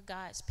for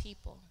God's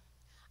people,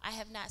 I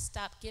have not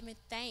stopped giving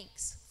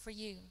thanks for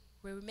you,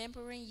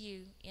 remembering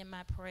you in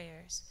my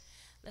prayers."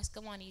 Let's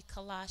go on to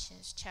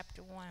Colossians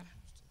chapter 1.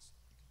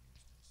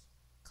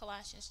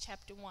 Colossians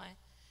chapter 1,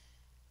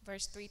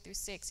 verse 3 through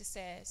 6. It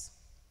says,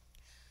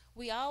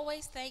 "We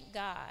always thank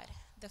God,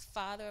 the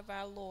Father of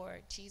our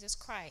Lord Jesus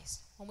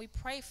Christ, when we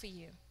pray for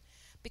you,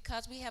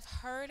 because we have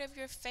heard of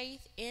your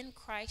faith in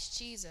Christ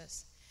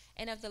Jesus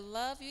and of the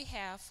love you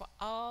have for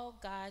all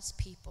God's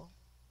people,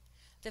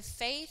 the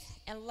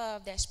faith and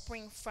love that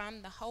spring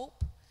from the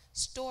hope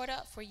stored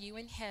up for you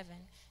in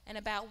heaven, and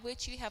about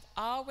which you have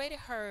already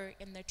heard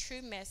in the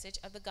true message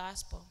of the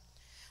gospel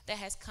that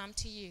has come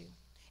to you.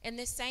 In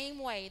the same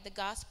way, the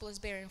gospel is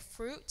bearing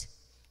fruit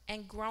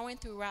and growing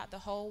throughout the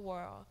whole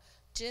world,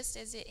 just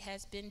as it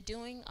has been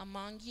doing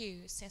among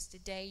you since the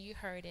day you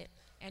heard it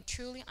and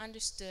truly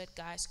understood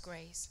God's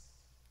grace."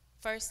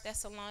 1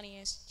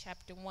 Thessalonians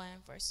chapter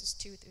 1, verses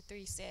 2 through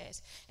 3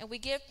 says, "And we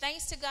give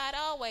thanks to God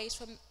always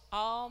for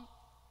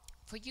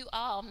you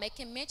all,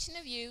 making mention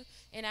of you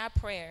in our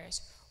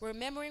prayers,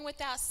 remembering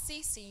without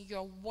ceasing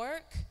your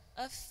work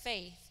of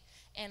faith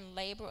and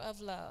labor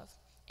of love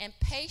and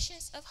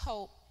patience of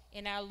hope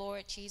in our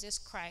Lord Jesus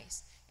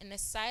Christ, in the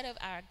sight of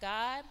our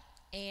God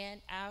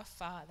and our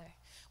Father."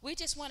 We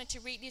just wanted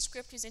to read these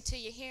scriptures until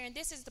you're here. And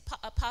this is the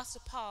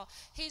Apostle Paul.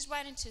 He's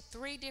writing to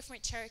 3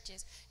 different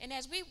churches. And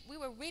as we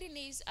were reading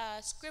these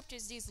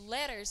scriptures, these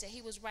letters that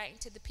he was writing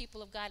to the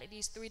people of God at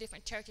these 3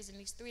 different churches in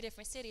these 3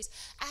 different cities,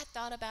 I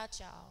thought about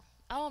y'all.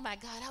 Oh my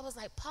God, I was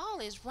like, Paul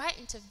is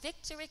writing to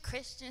Victory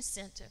Christian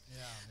Center.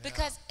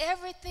 Because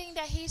everything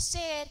that he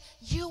said,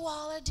 you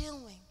all are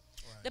doing.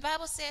 Right. The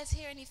Bible says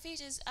here in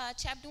Ephesians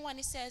chapter 1,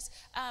 it says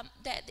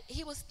that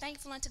he was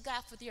thankful unto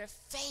God for your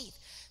faith.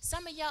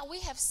 Some of y'all,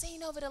 we have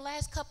seen over the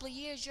last couple of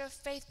years your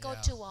faith go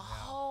to a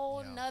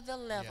whole nother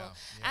level.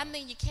 I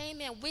mean, you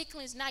came in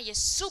weaklings, now you're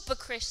super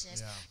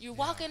Christians. You're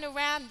walking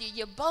around,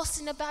 you're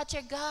boasting about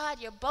your God,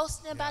 you're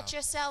boasting about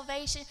your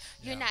salvation.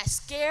 You're not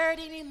scared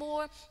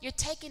anymore. You're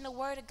taking the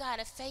word of God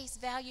at face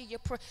value.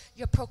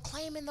 You're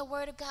proclaiming the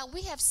word of God.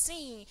 We have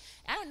seen,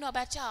 I don't know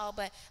about y'all,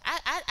 but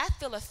I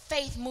feel a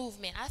faith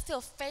movement. I feel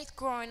faith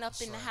growing up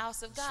in the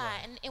house of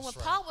God. And when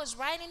Paul was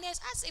writing this,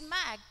 I said,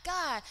 my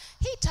God,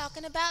 he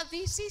talking about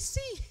VCC.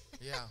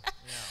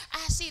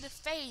 I see the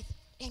faith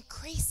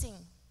increasing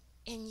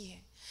in you.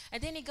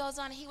 And then he goes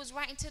on, and he was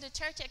writing to the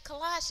church at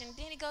Colossians.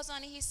 Then he goes on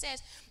and he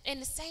says, in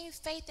the same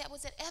faith that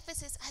was at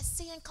Ephesus, I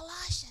see in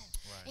Colossians.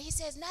 Right. And he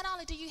says, not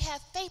only do you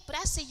have faith, but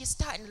I see you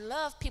starting to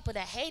love people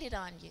that hated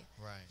on you.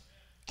 Right.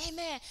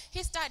 Amen.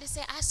 He started to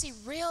say, I see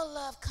real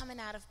love coming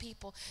out of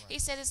people. Right. He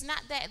said, it's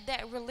not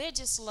that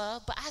religious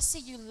love, but I see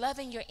you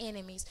loving your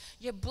enemies.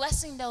 You're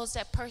blessing those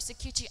that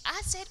persecute you. I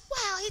said,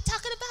 wow, he's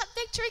talking about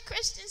Victory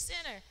Christian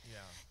Center. Yeah.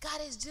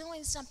 God is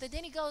doing something.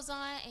 Then he goes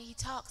on and he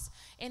talks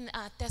in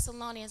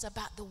Thessalonians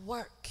about the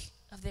work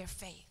of their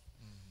faith.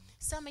 Mm-hmm.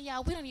 Some of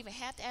y'all, we don't even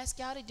have to ask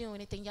y'all to do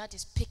anything. Y'all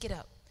just pick it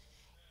up.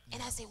 Yeah.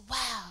 And I said,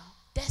 wow.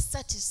 That's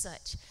such and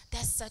such.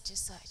 That's such and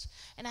such.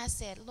 And I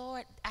said,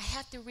 Lord, I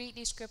have to read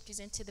these scriptures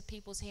into the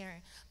people's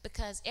hearing,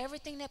 because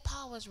everything that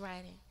Paul was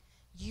writing,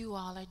 you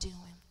all are doing.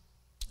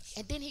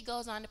 And then he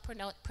goes on to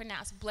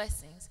pronounce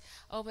blessings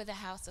over the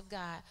house of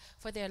God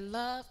for their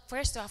love,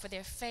 first off, for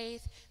their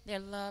faith, their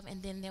love,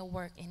 and then their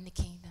work in the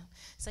kingdom.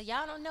 So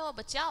y'all don't know it,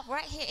 but y'all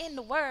right here in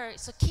the word.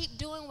 So keep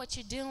doing what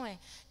you're doing.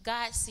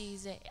 God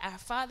sees it, our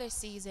Father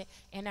sees it,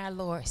 and our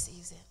Lord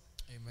sees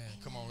it. Amen.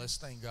 Come on, let's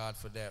thank God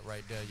for that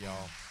right there,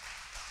 y'all.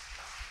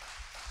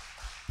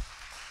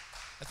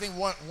 I think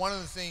one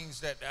of the things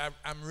that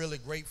I'm really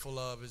grateful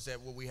of is that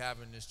what we have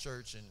in this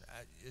church, and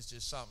it's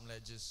just something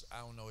that just,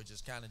 I don't know, it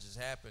just kind of just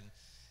happened,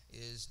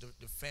 is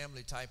the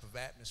family type of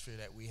atmosphere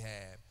that we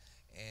have.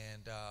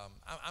 And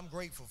I'm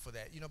grateful for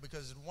that,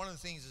 because one of the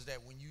things is that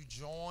when you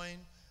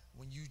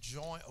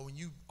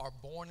are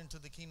born into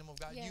the kingdom of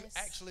God, you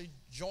actually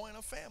join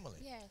a family.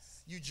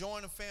 Yes. You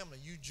join a family.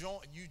 You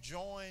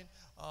join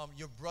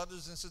your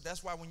brothers and sisters.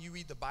 That's why when you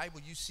read the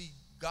Bible, you see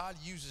God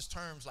uses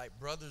terms like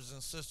brothers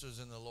and sisters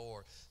in the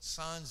Lord,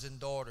 sons and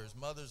daughters,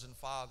 mothers and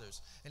fathers.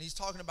 And he's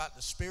talking about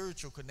the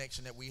spiritual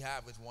connection that we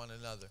have with one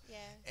another. Yeah.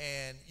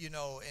 And,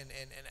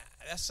 and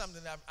that's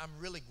something that I'm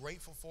really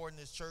grateful for in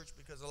this church,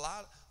 because a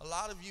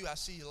lot of you, I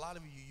see a lot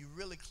of you, you're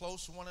really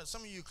close to one another.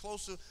 Some of you are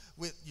closer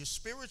with your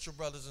spiritual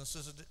brothers and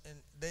sisters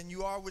than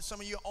you are with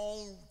some of your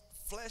own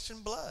flesh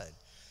and blood.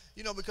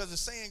 Because the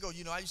saying goes,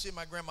 I used to hear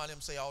my grandma them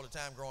say all the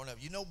time growing up,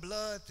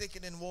 blood thicker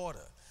than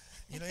water.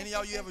 Any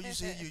of y'all you used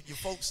to hear your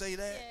folks say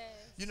that?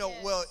 Yes,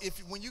 well,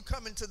 when you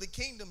come into the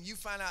kingdom, you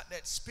find out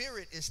that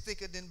spirit is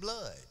thicker than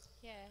blood.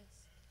 Yes.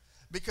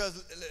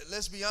 Because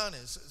let's be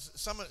honest,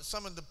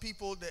 some of the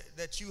people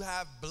that you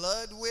have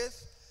blood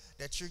with,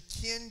 that you're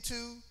kin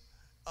to,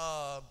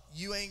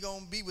 you ain't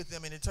gonna be with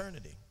them in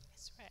eternity.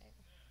 That's right.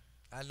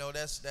 I know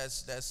that's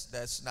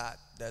not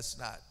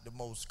the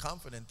most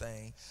comforting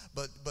thing,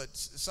 but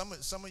some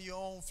of your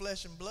own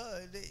flesh and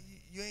blood,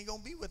 you ain't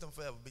gonna be with them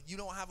forever. But you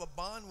don't have a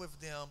bond with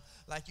them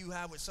like you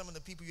have with some of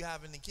the people you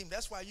have in the kingdom.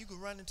 That's why you can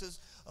run into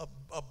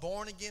a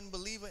born again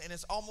believer, and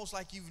it's almost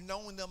like you've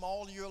known them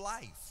all your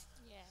life.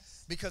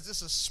 Yes. Because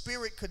it's a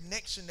spirit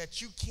connection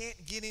that you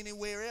can't get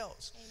anywhere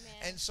else.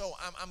 Amen. And so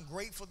I'm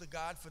grateful to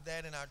God for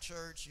that in our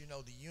church. You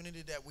know, the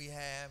unity that we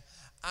have.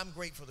 I'm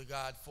grateful to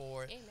God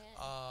for it.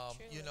 Amen.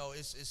 You know,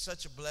 it's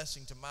such a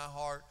blessing to my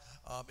heart.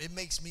 It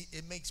makes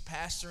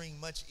pastoring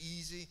much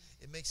easy.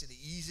 It makes it an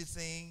easy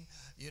thing.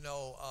 You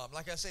know,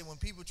 like I say, when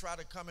people try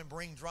to come and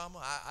bring drama,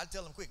 I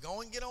tell them, quick, go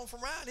and get on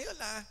from around here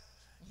now.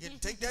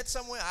 Take that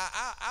somewhere.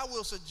 I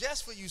will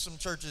suggest for you some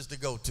churches to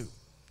go to.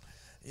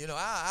 You know,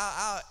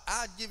 I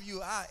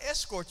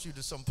escort you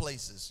to some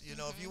places, you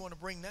know, if you want to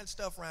bring that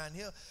stuff around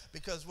here,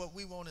 because what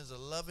we want is a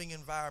loving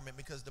environment,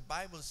 because the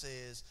Bible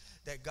says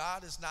that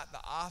God is not the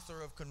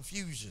author of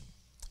confusion,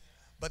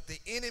 but the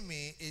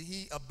enemy,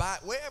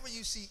 wherever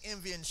you see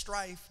envy and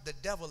strife, the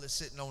devil is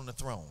sitting on the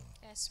throne.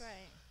 That's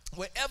right.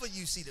 Wherever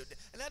you see that,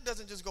 and that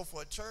doesn't just go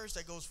for a church,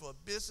 that goes for a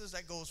business,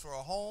 that goes for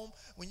a home.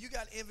 When you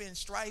got envy and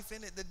strife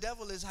in it, the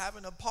devil is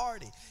having a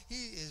party.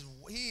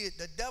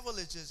 The devil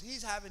is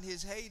he's having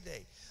his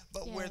heyday.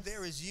 But Yes. where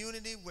there is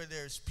unity, where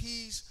there's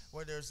peace,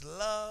 where there's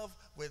love,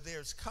 where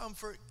there's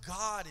comfort,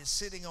 God is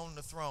sitting on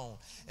the throne.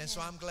 And so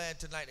I'm glad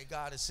tonight that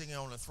God is sitting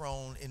on the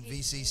throne in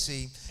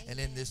VCC and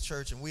in this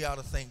church, and we ought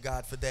to thank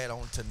God for that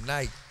on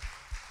tonight.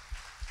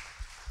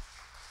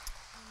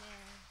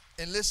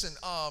 And listen,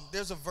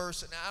 there's a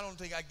verse, and I don't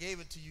think I gave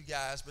it to you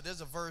guys, but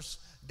there's a verse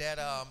that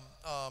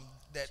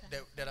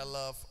that I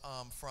love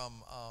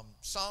from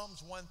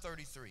Psalms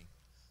 133.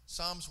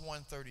 Psalms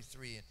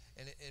 133,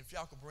 and if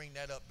y'all could bring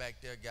that up back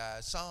there,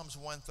 guys. Psalms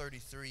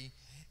 133,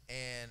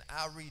 and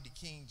I'll read the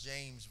King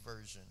James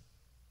Version.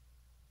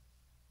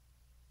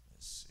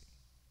 Let's see.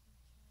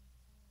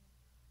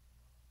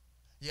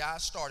 Yeah, I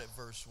start at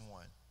verse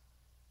 1.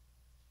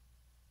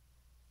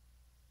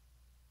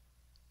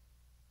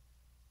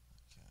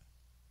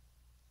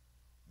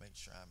 Make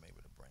sure I'm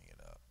able to bring it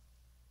up.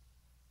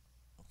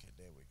 Okay,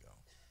 there we go.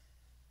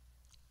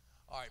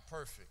 All right,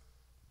 perfect.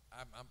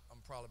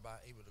 I'm probably about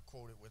able to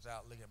quote it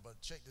without looking, but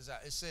check this out.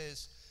 It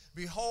says,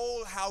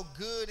 "Behold how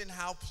good and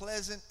how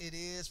pleasant it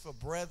is for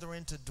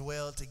brethren to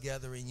dwell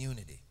together in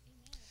unity.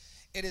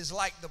 It is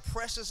like the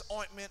precious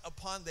ointment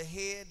upon the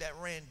head that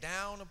ran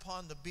down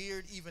upon the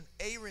beard, even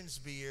Aaron's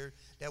beard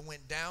that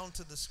went down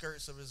to the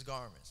skirts of his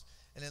garments."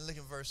 And then look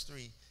at verse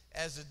 3.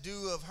 "As the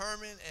dew of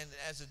Hermon and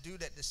as the dew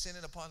that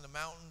descended upon the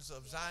mountains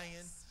of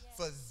Zion.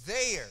 For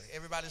there,"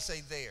 everybody say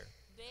there.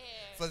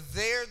 "For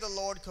there the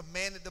Lord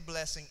commanded the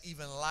blessing,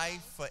 even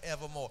life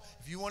forevermore."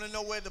 If you want to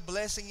know where the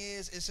blessing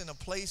is, it's in a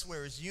place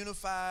where it's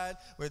unified,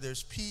 where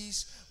there's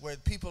peace, where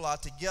people are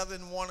together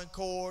in one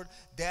accord.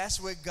 That's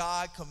where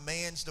God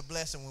commands the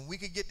blessing. When we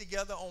could get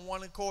together on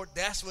one accord,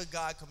 that's where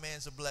God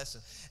commands a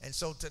blessing. And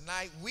so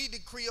tonight, we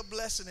decree a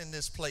blessing in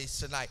this place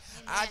tonight.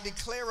 Amen. I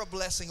declare a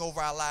blessing over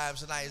our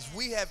lives tonight. As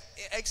we have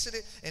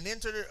exited and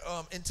entered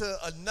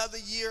into another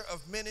year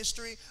of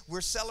ministry,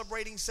 we're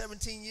celebrating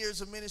 17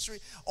 years of ministry.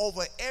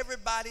 Over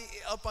everybody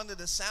up under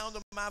the sound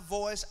of my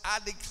voice, I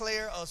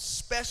declare a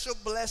special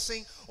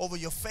blessing over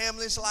your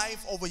family's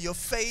life, over your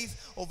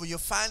faith, over your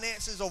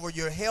finances, over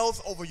your health,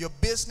 over your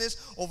business,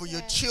 over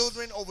your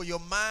children, over your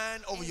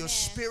mind, over your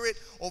spirit,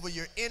 over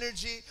your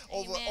energy,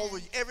 over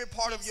every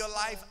part of your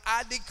life.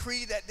 I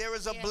decree that there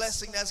is a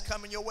blessing that's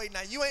coming your way.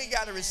 Now, you ain't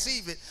got to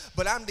receive it,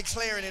 but I'm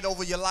declaring it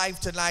over your life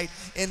tonight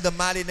in the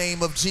mighty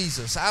name of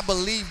Jesus. I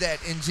believe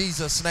that in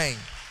Jesus' name.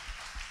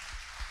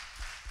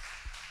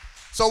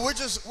 So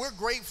we're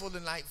grateful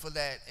tonight for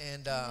that.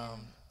 And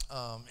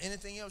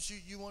anything else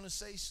you want to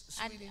say,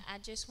 sweetie? I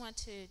just want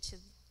to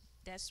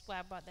that's why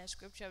I brought that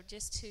scripture up,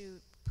 just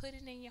to put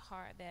it in your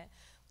heart that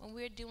when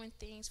we're doing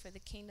things for the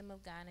kingdom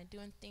of God and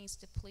doing things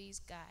to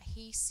please God,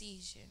 He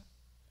sees you.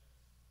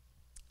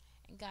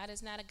 And God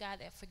is not a God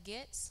that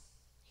forgets.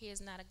 He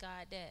is not a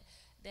God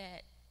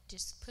that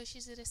just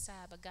pushes it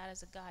aside, but God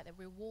is a God that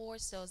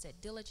rewards those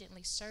that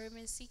diligently serve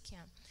and seek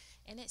Him.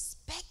 And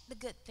expect the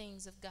good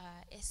things of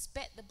God.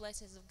 Expect the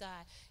blessings of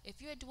God.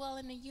 If you're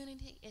dwelling in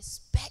unity,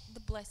 expect the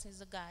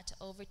blessings of God to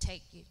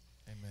overtake you.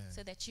 Amen.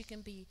 So that you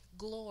can be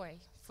glory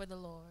for the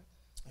Lord.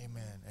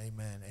 Amen,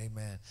 amen,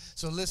 amen.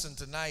 So listen,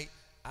 tonight,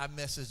 our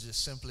message is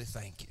simply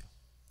thank you.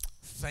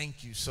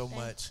 Thank you so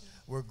much.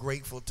 We're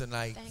grateful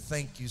tonight.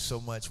 Thank you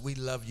so much. We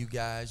love you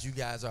guys. You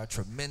guys are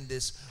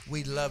tremendous.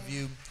 We love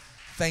you.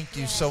 Thank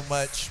you so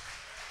much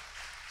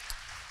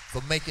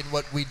for making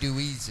what we do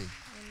easy.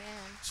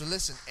 So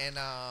listen, and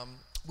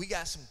we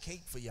got some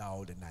cake for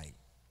y'all tonight.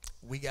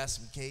 We got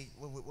some cake.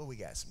 What we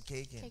got? Some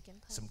cake and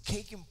some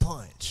cake and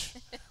punch.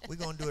 We're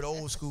gonna do it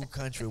old school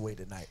country way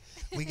tonight.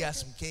 We got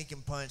some cake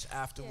and punch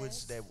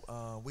afterwards that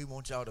we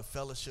want y'all to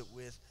fellowship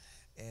with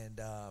and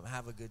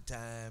have a good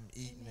time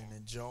eating and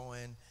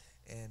enjoying.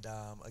 And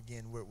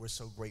again, we're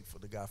so grateful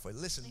to God for it.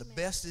 Listen, Amen. the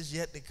best is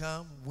yet to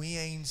come. We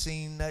ain't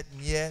seen nothing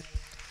yet.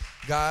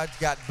 God's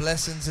got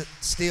blessings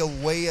still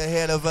way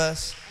ahead of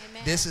us.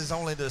 Amen. This is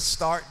only the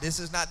start. This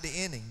is not the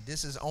ending.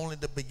 This is only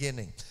the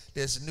beginning.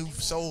 There's new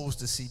souls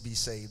to see be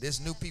saved.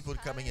 There's new people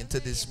coming into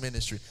this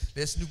ministry.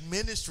 There's new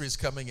ministries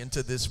coming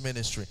into this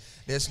ministry.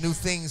 There's new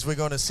things we're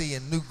going to see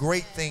and new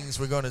great things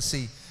we're going to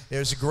see.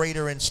 There's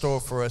greater in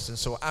store for us. And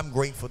so I'm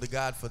grateful to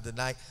God for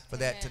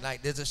that tonight.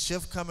 There's a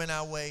shift coming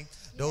our way.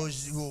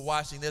 Those who are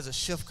watching, there's a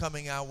shift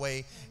coming our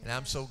way. And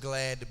I'm so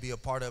glad to be a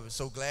part of it.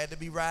 So glad to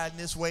be riding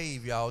this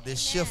wave, y'all, this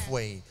shift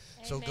wave.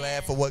 So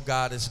glad for what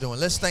God is doing.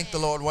 Let's thank the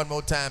Lord one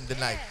more time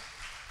tonight.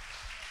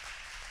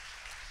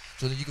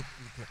 So that you can.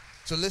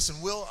 So listen,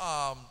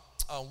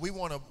 we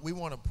want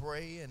to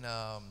pray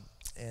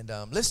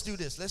and let's do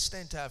this. Let's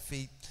stand to our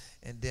feet,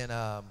 and then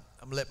I'm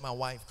gonna let my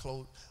wife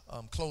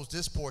close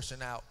this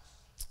portion out.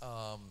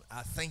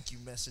 I thank you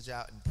message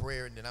out in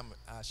prayer, and then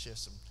I'll share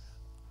some.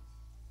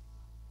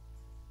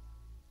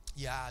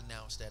 Yeah, I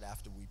announce that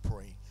after we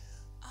pray.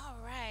 All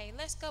right,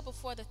 let's go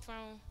before the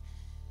throne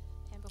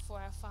and before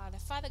our Father.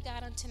 Father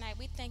God, on tonight,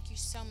 we thank you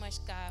so much,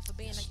 God, for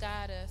being a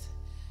God of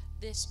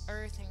this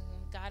earth and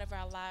God of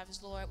our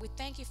lives, Lord. We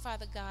thank you,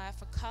 Father God,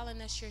 for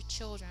calling us your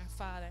children,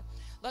 Father.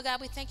 Lord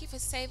God, we thank you for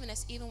saving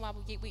us even while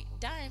we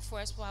dying for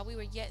us while we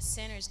were yet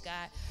sinners,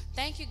 God.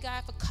 Thank you,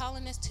 God, for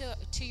calling us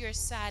to your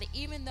side,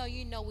 even though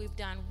you know we've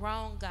done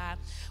wrong, God.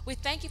 We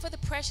thank you for the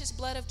precious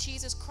blood of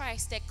Jesus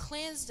Christ that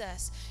cleansed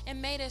us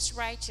and made us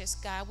righteous,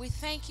 God. We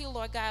thank you,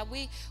 Lord God.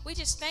 We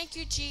just thank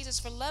you, Jesus,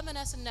 for loving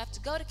us enough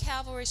to go to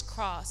Calvary's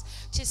cross,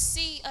 to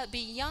see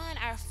beyond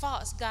our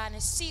faults, God,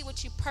 and see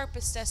what you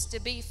purposed us to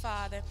be,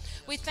 Father.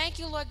 We thank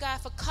you, Lord God,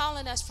 for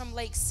calling us from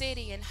Lake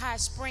City and High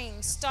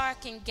Springs,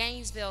 Stark and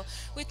Gainesville.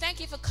 We thank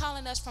you for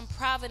calling us from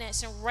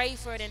Providence and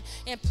Rayford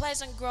and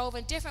Pleasant Grove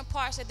and different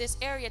parts of this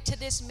area to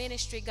this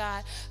ministry,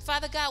 God.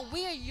 Father God,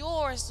 we are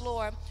yours,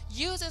 Lord.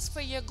 Use us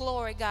for your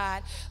glory,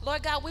 God.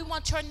 Lord God, we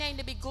want your name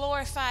to be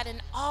glorified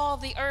in all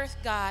the earth,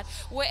 God.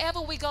 Wherever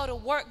we go to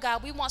work,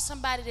 God, we want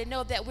somebody to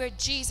know that we're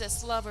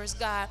Jesus lovers,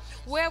 God.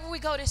 Wherever we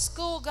go to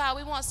school, God,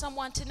 we want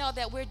someone to know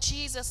that we're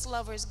Jesus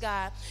lovers,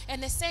 God.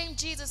 And the same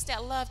Jesus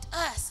that loved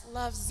us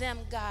loves them,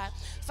 God.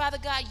 Father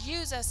God,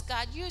 use us,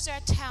 God. Use our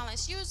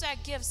talents. Use our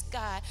gifts,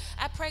 God.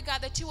 I pray,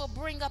 God, that you will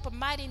bring up a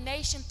mighty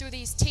nation through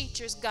these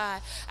teachers,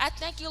 God. I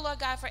thank you, Lord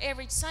God, for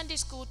every Sunday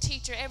school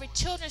teacher, every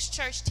children's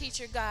church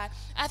teacher, God.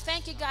 I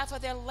thank you, God, for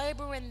their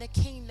labor in the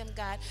kingdom,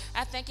 God.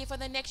 I thank you for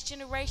the next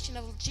generation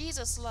of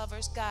Jesus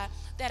lovers, God,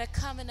 that are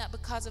coming up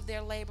because of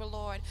their labor,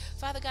 Lord.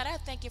 Father God, I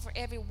thank you for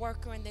every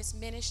worker in this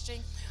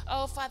ministry.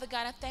 Oh, Father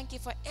God, I thank you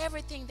for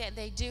everything that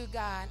they do,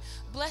 God.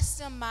 Bless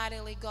them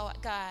mightily, God.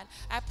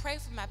 I pray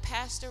for my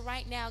pastor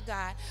right now,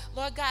 God.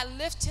 Lord God,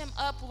 lift him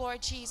up,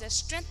 Lord Jesus.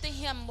 Strengthen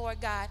him, Lord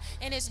God,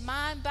 in his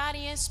mind,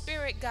 body, and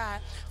spirit,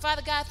 God.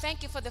 Father God,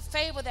 thank you for the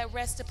favor that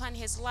rests upon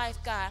his life,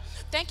 God.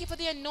 Thank you for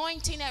the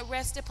anointing that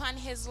rests upon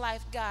his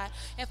life, God.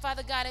 And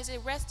Father God, as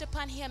it rests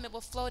upon him, it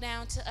will flow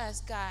down to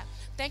us, God.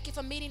 Thank you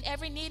for meeting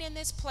every need in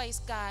this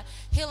place, God.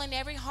 Healing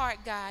every heart,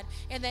 God,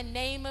 in the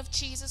name of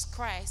Jesus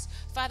Christ.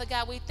 Father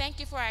God, we thank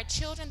you for our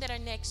children that are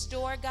next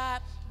door,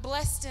 God.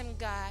 Bless them,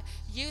 God.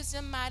 Use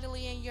them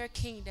mightily in your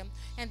kingdom.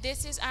 And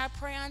this is our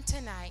prayer on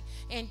tonight.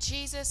 In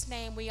Jesus'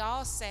 name, we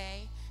all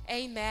say,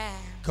 amen.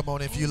 Come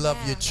on, if you love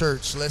your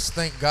church, let's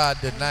thank God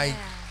tonight.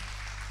 Amen.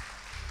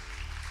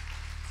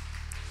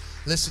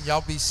 Listen,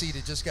 y'all be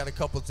seated. Just got a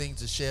couple things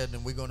to share,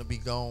 and we're going to be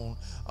gone.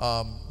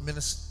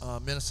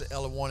 Minister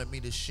Ella wanted me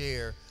to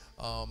share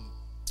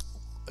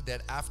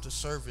that after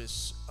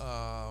service,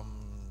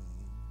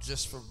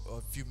 just for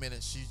a few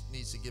minutes, she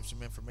needs to give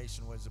some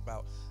information what it's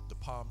about the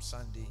Palm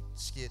Sunday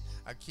skit.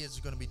 Our kids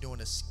are going to be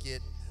doing a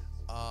skit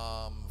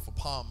for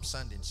Palm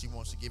Sunday, and she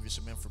wants to give you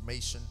some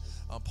information.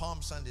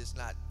 Palm Sunday is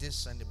not this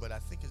Sunday, but I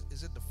think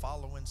is it the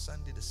following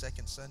Sunday, the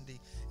second Sunday?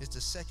 It's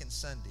the second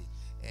Sunday,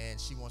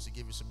 and she wants to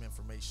give you some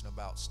information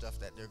about stuff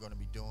that they're going to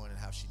be doing and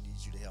how she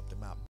needs you to help them out.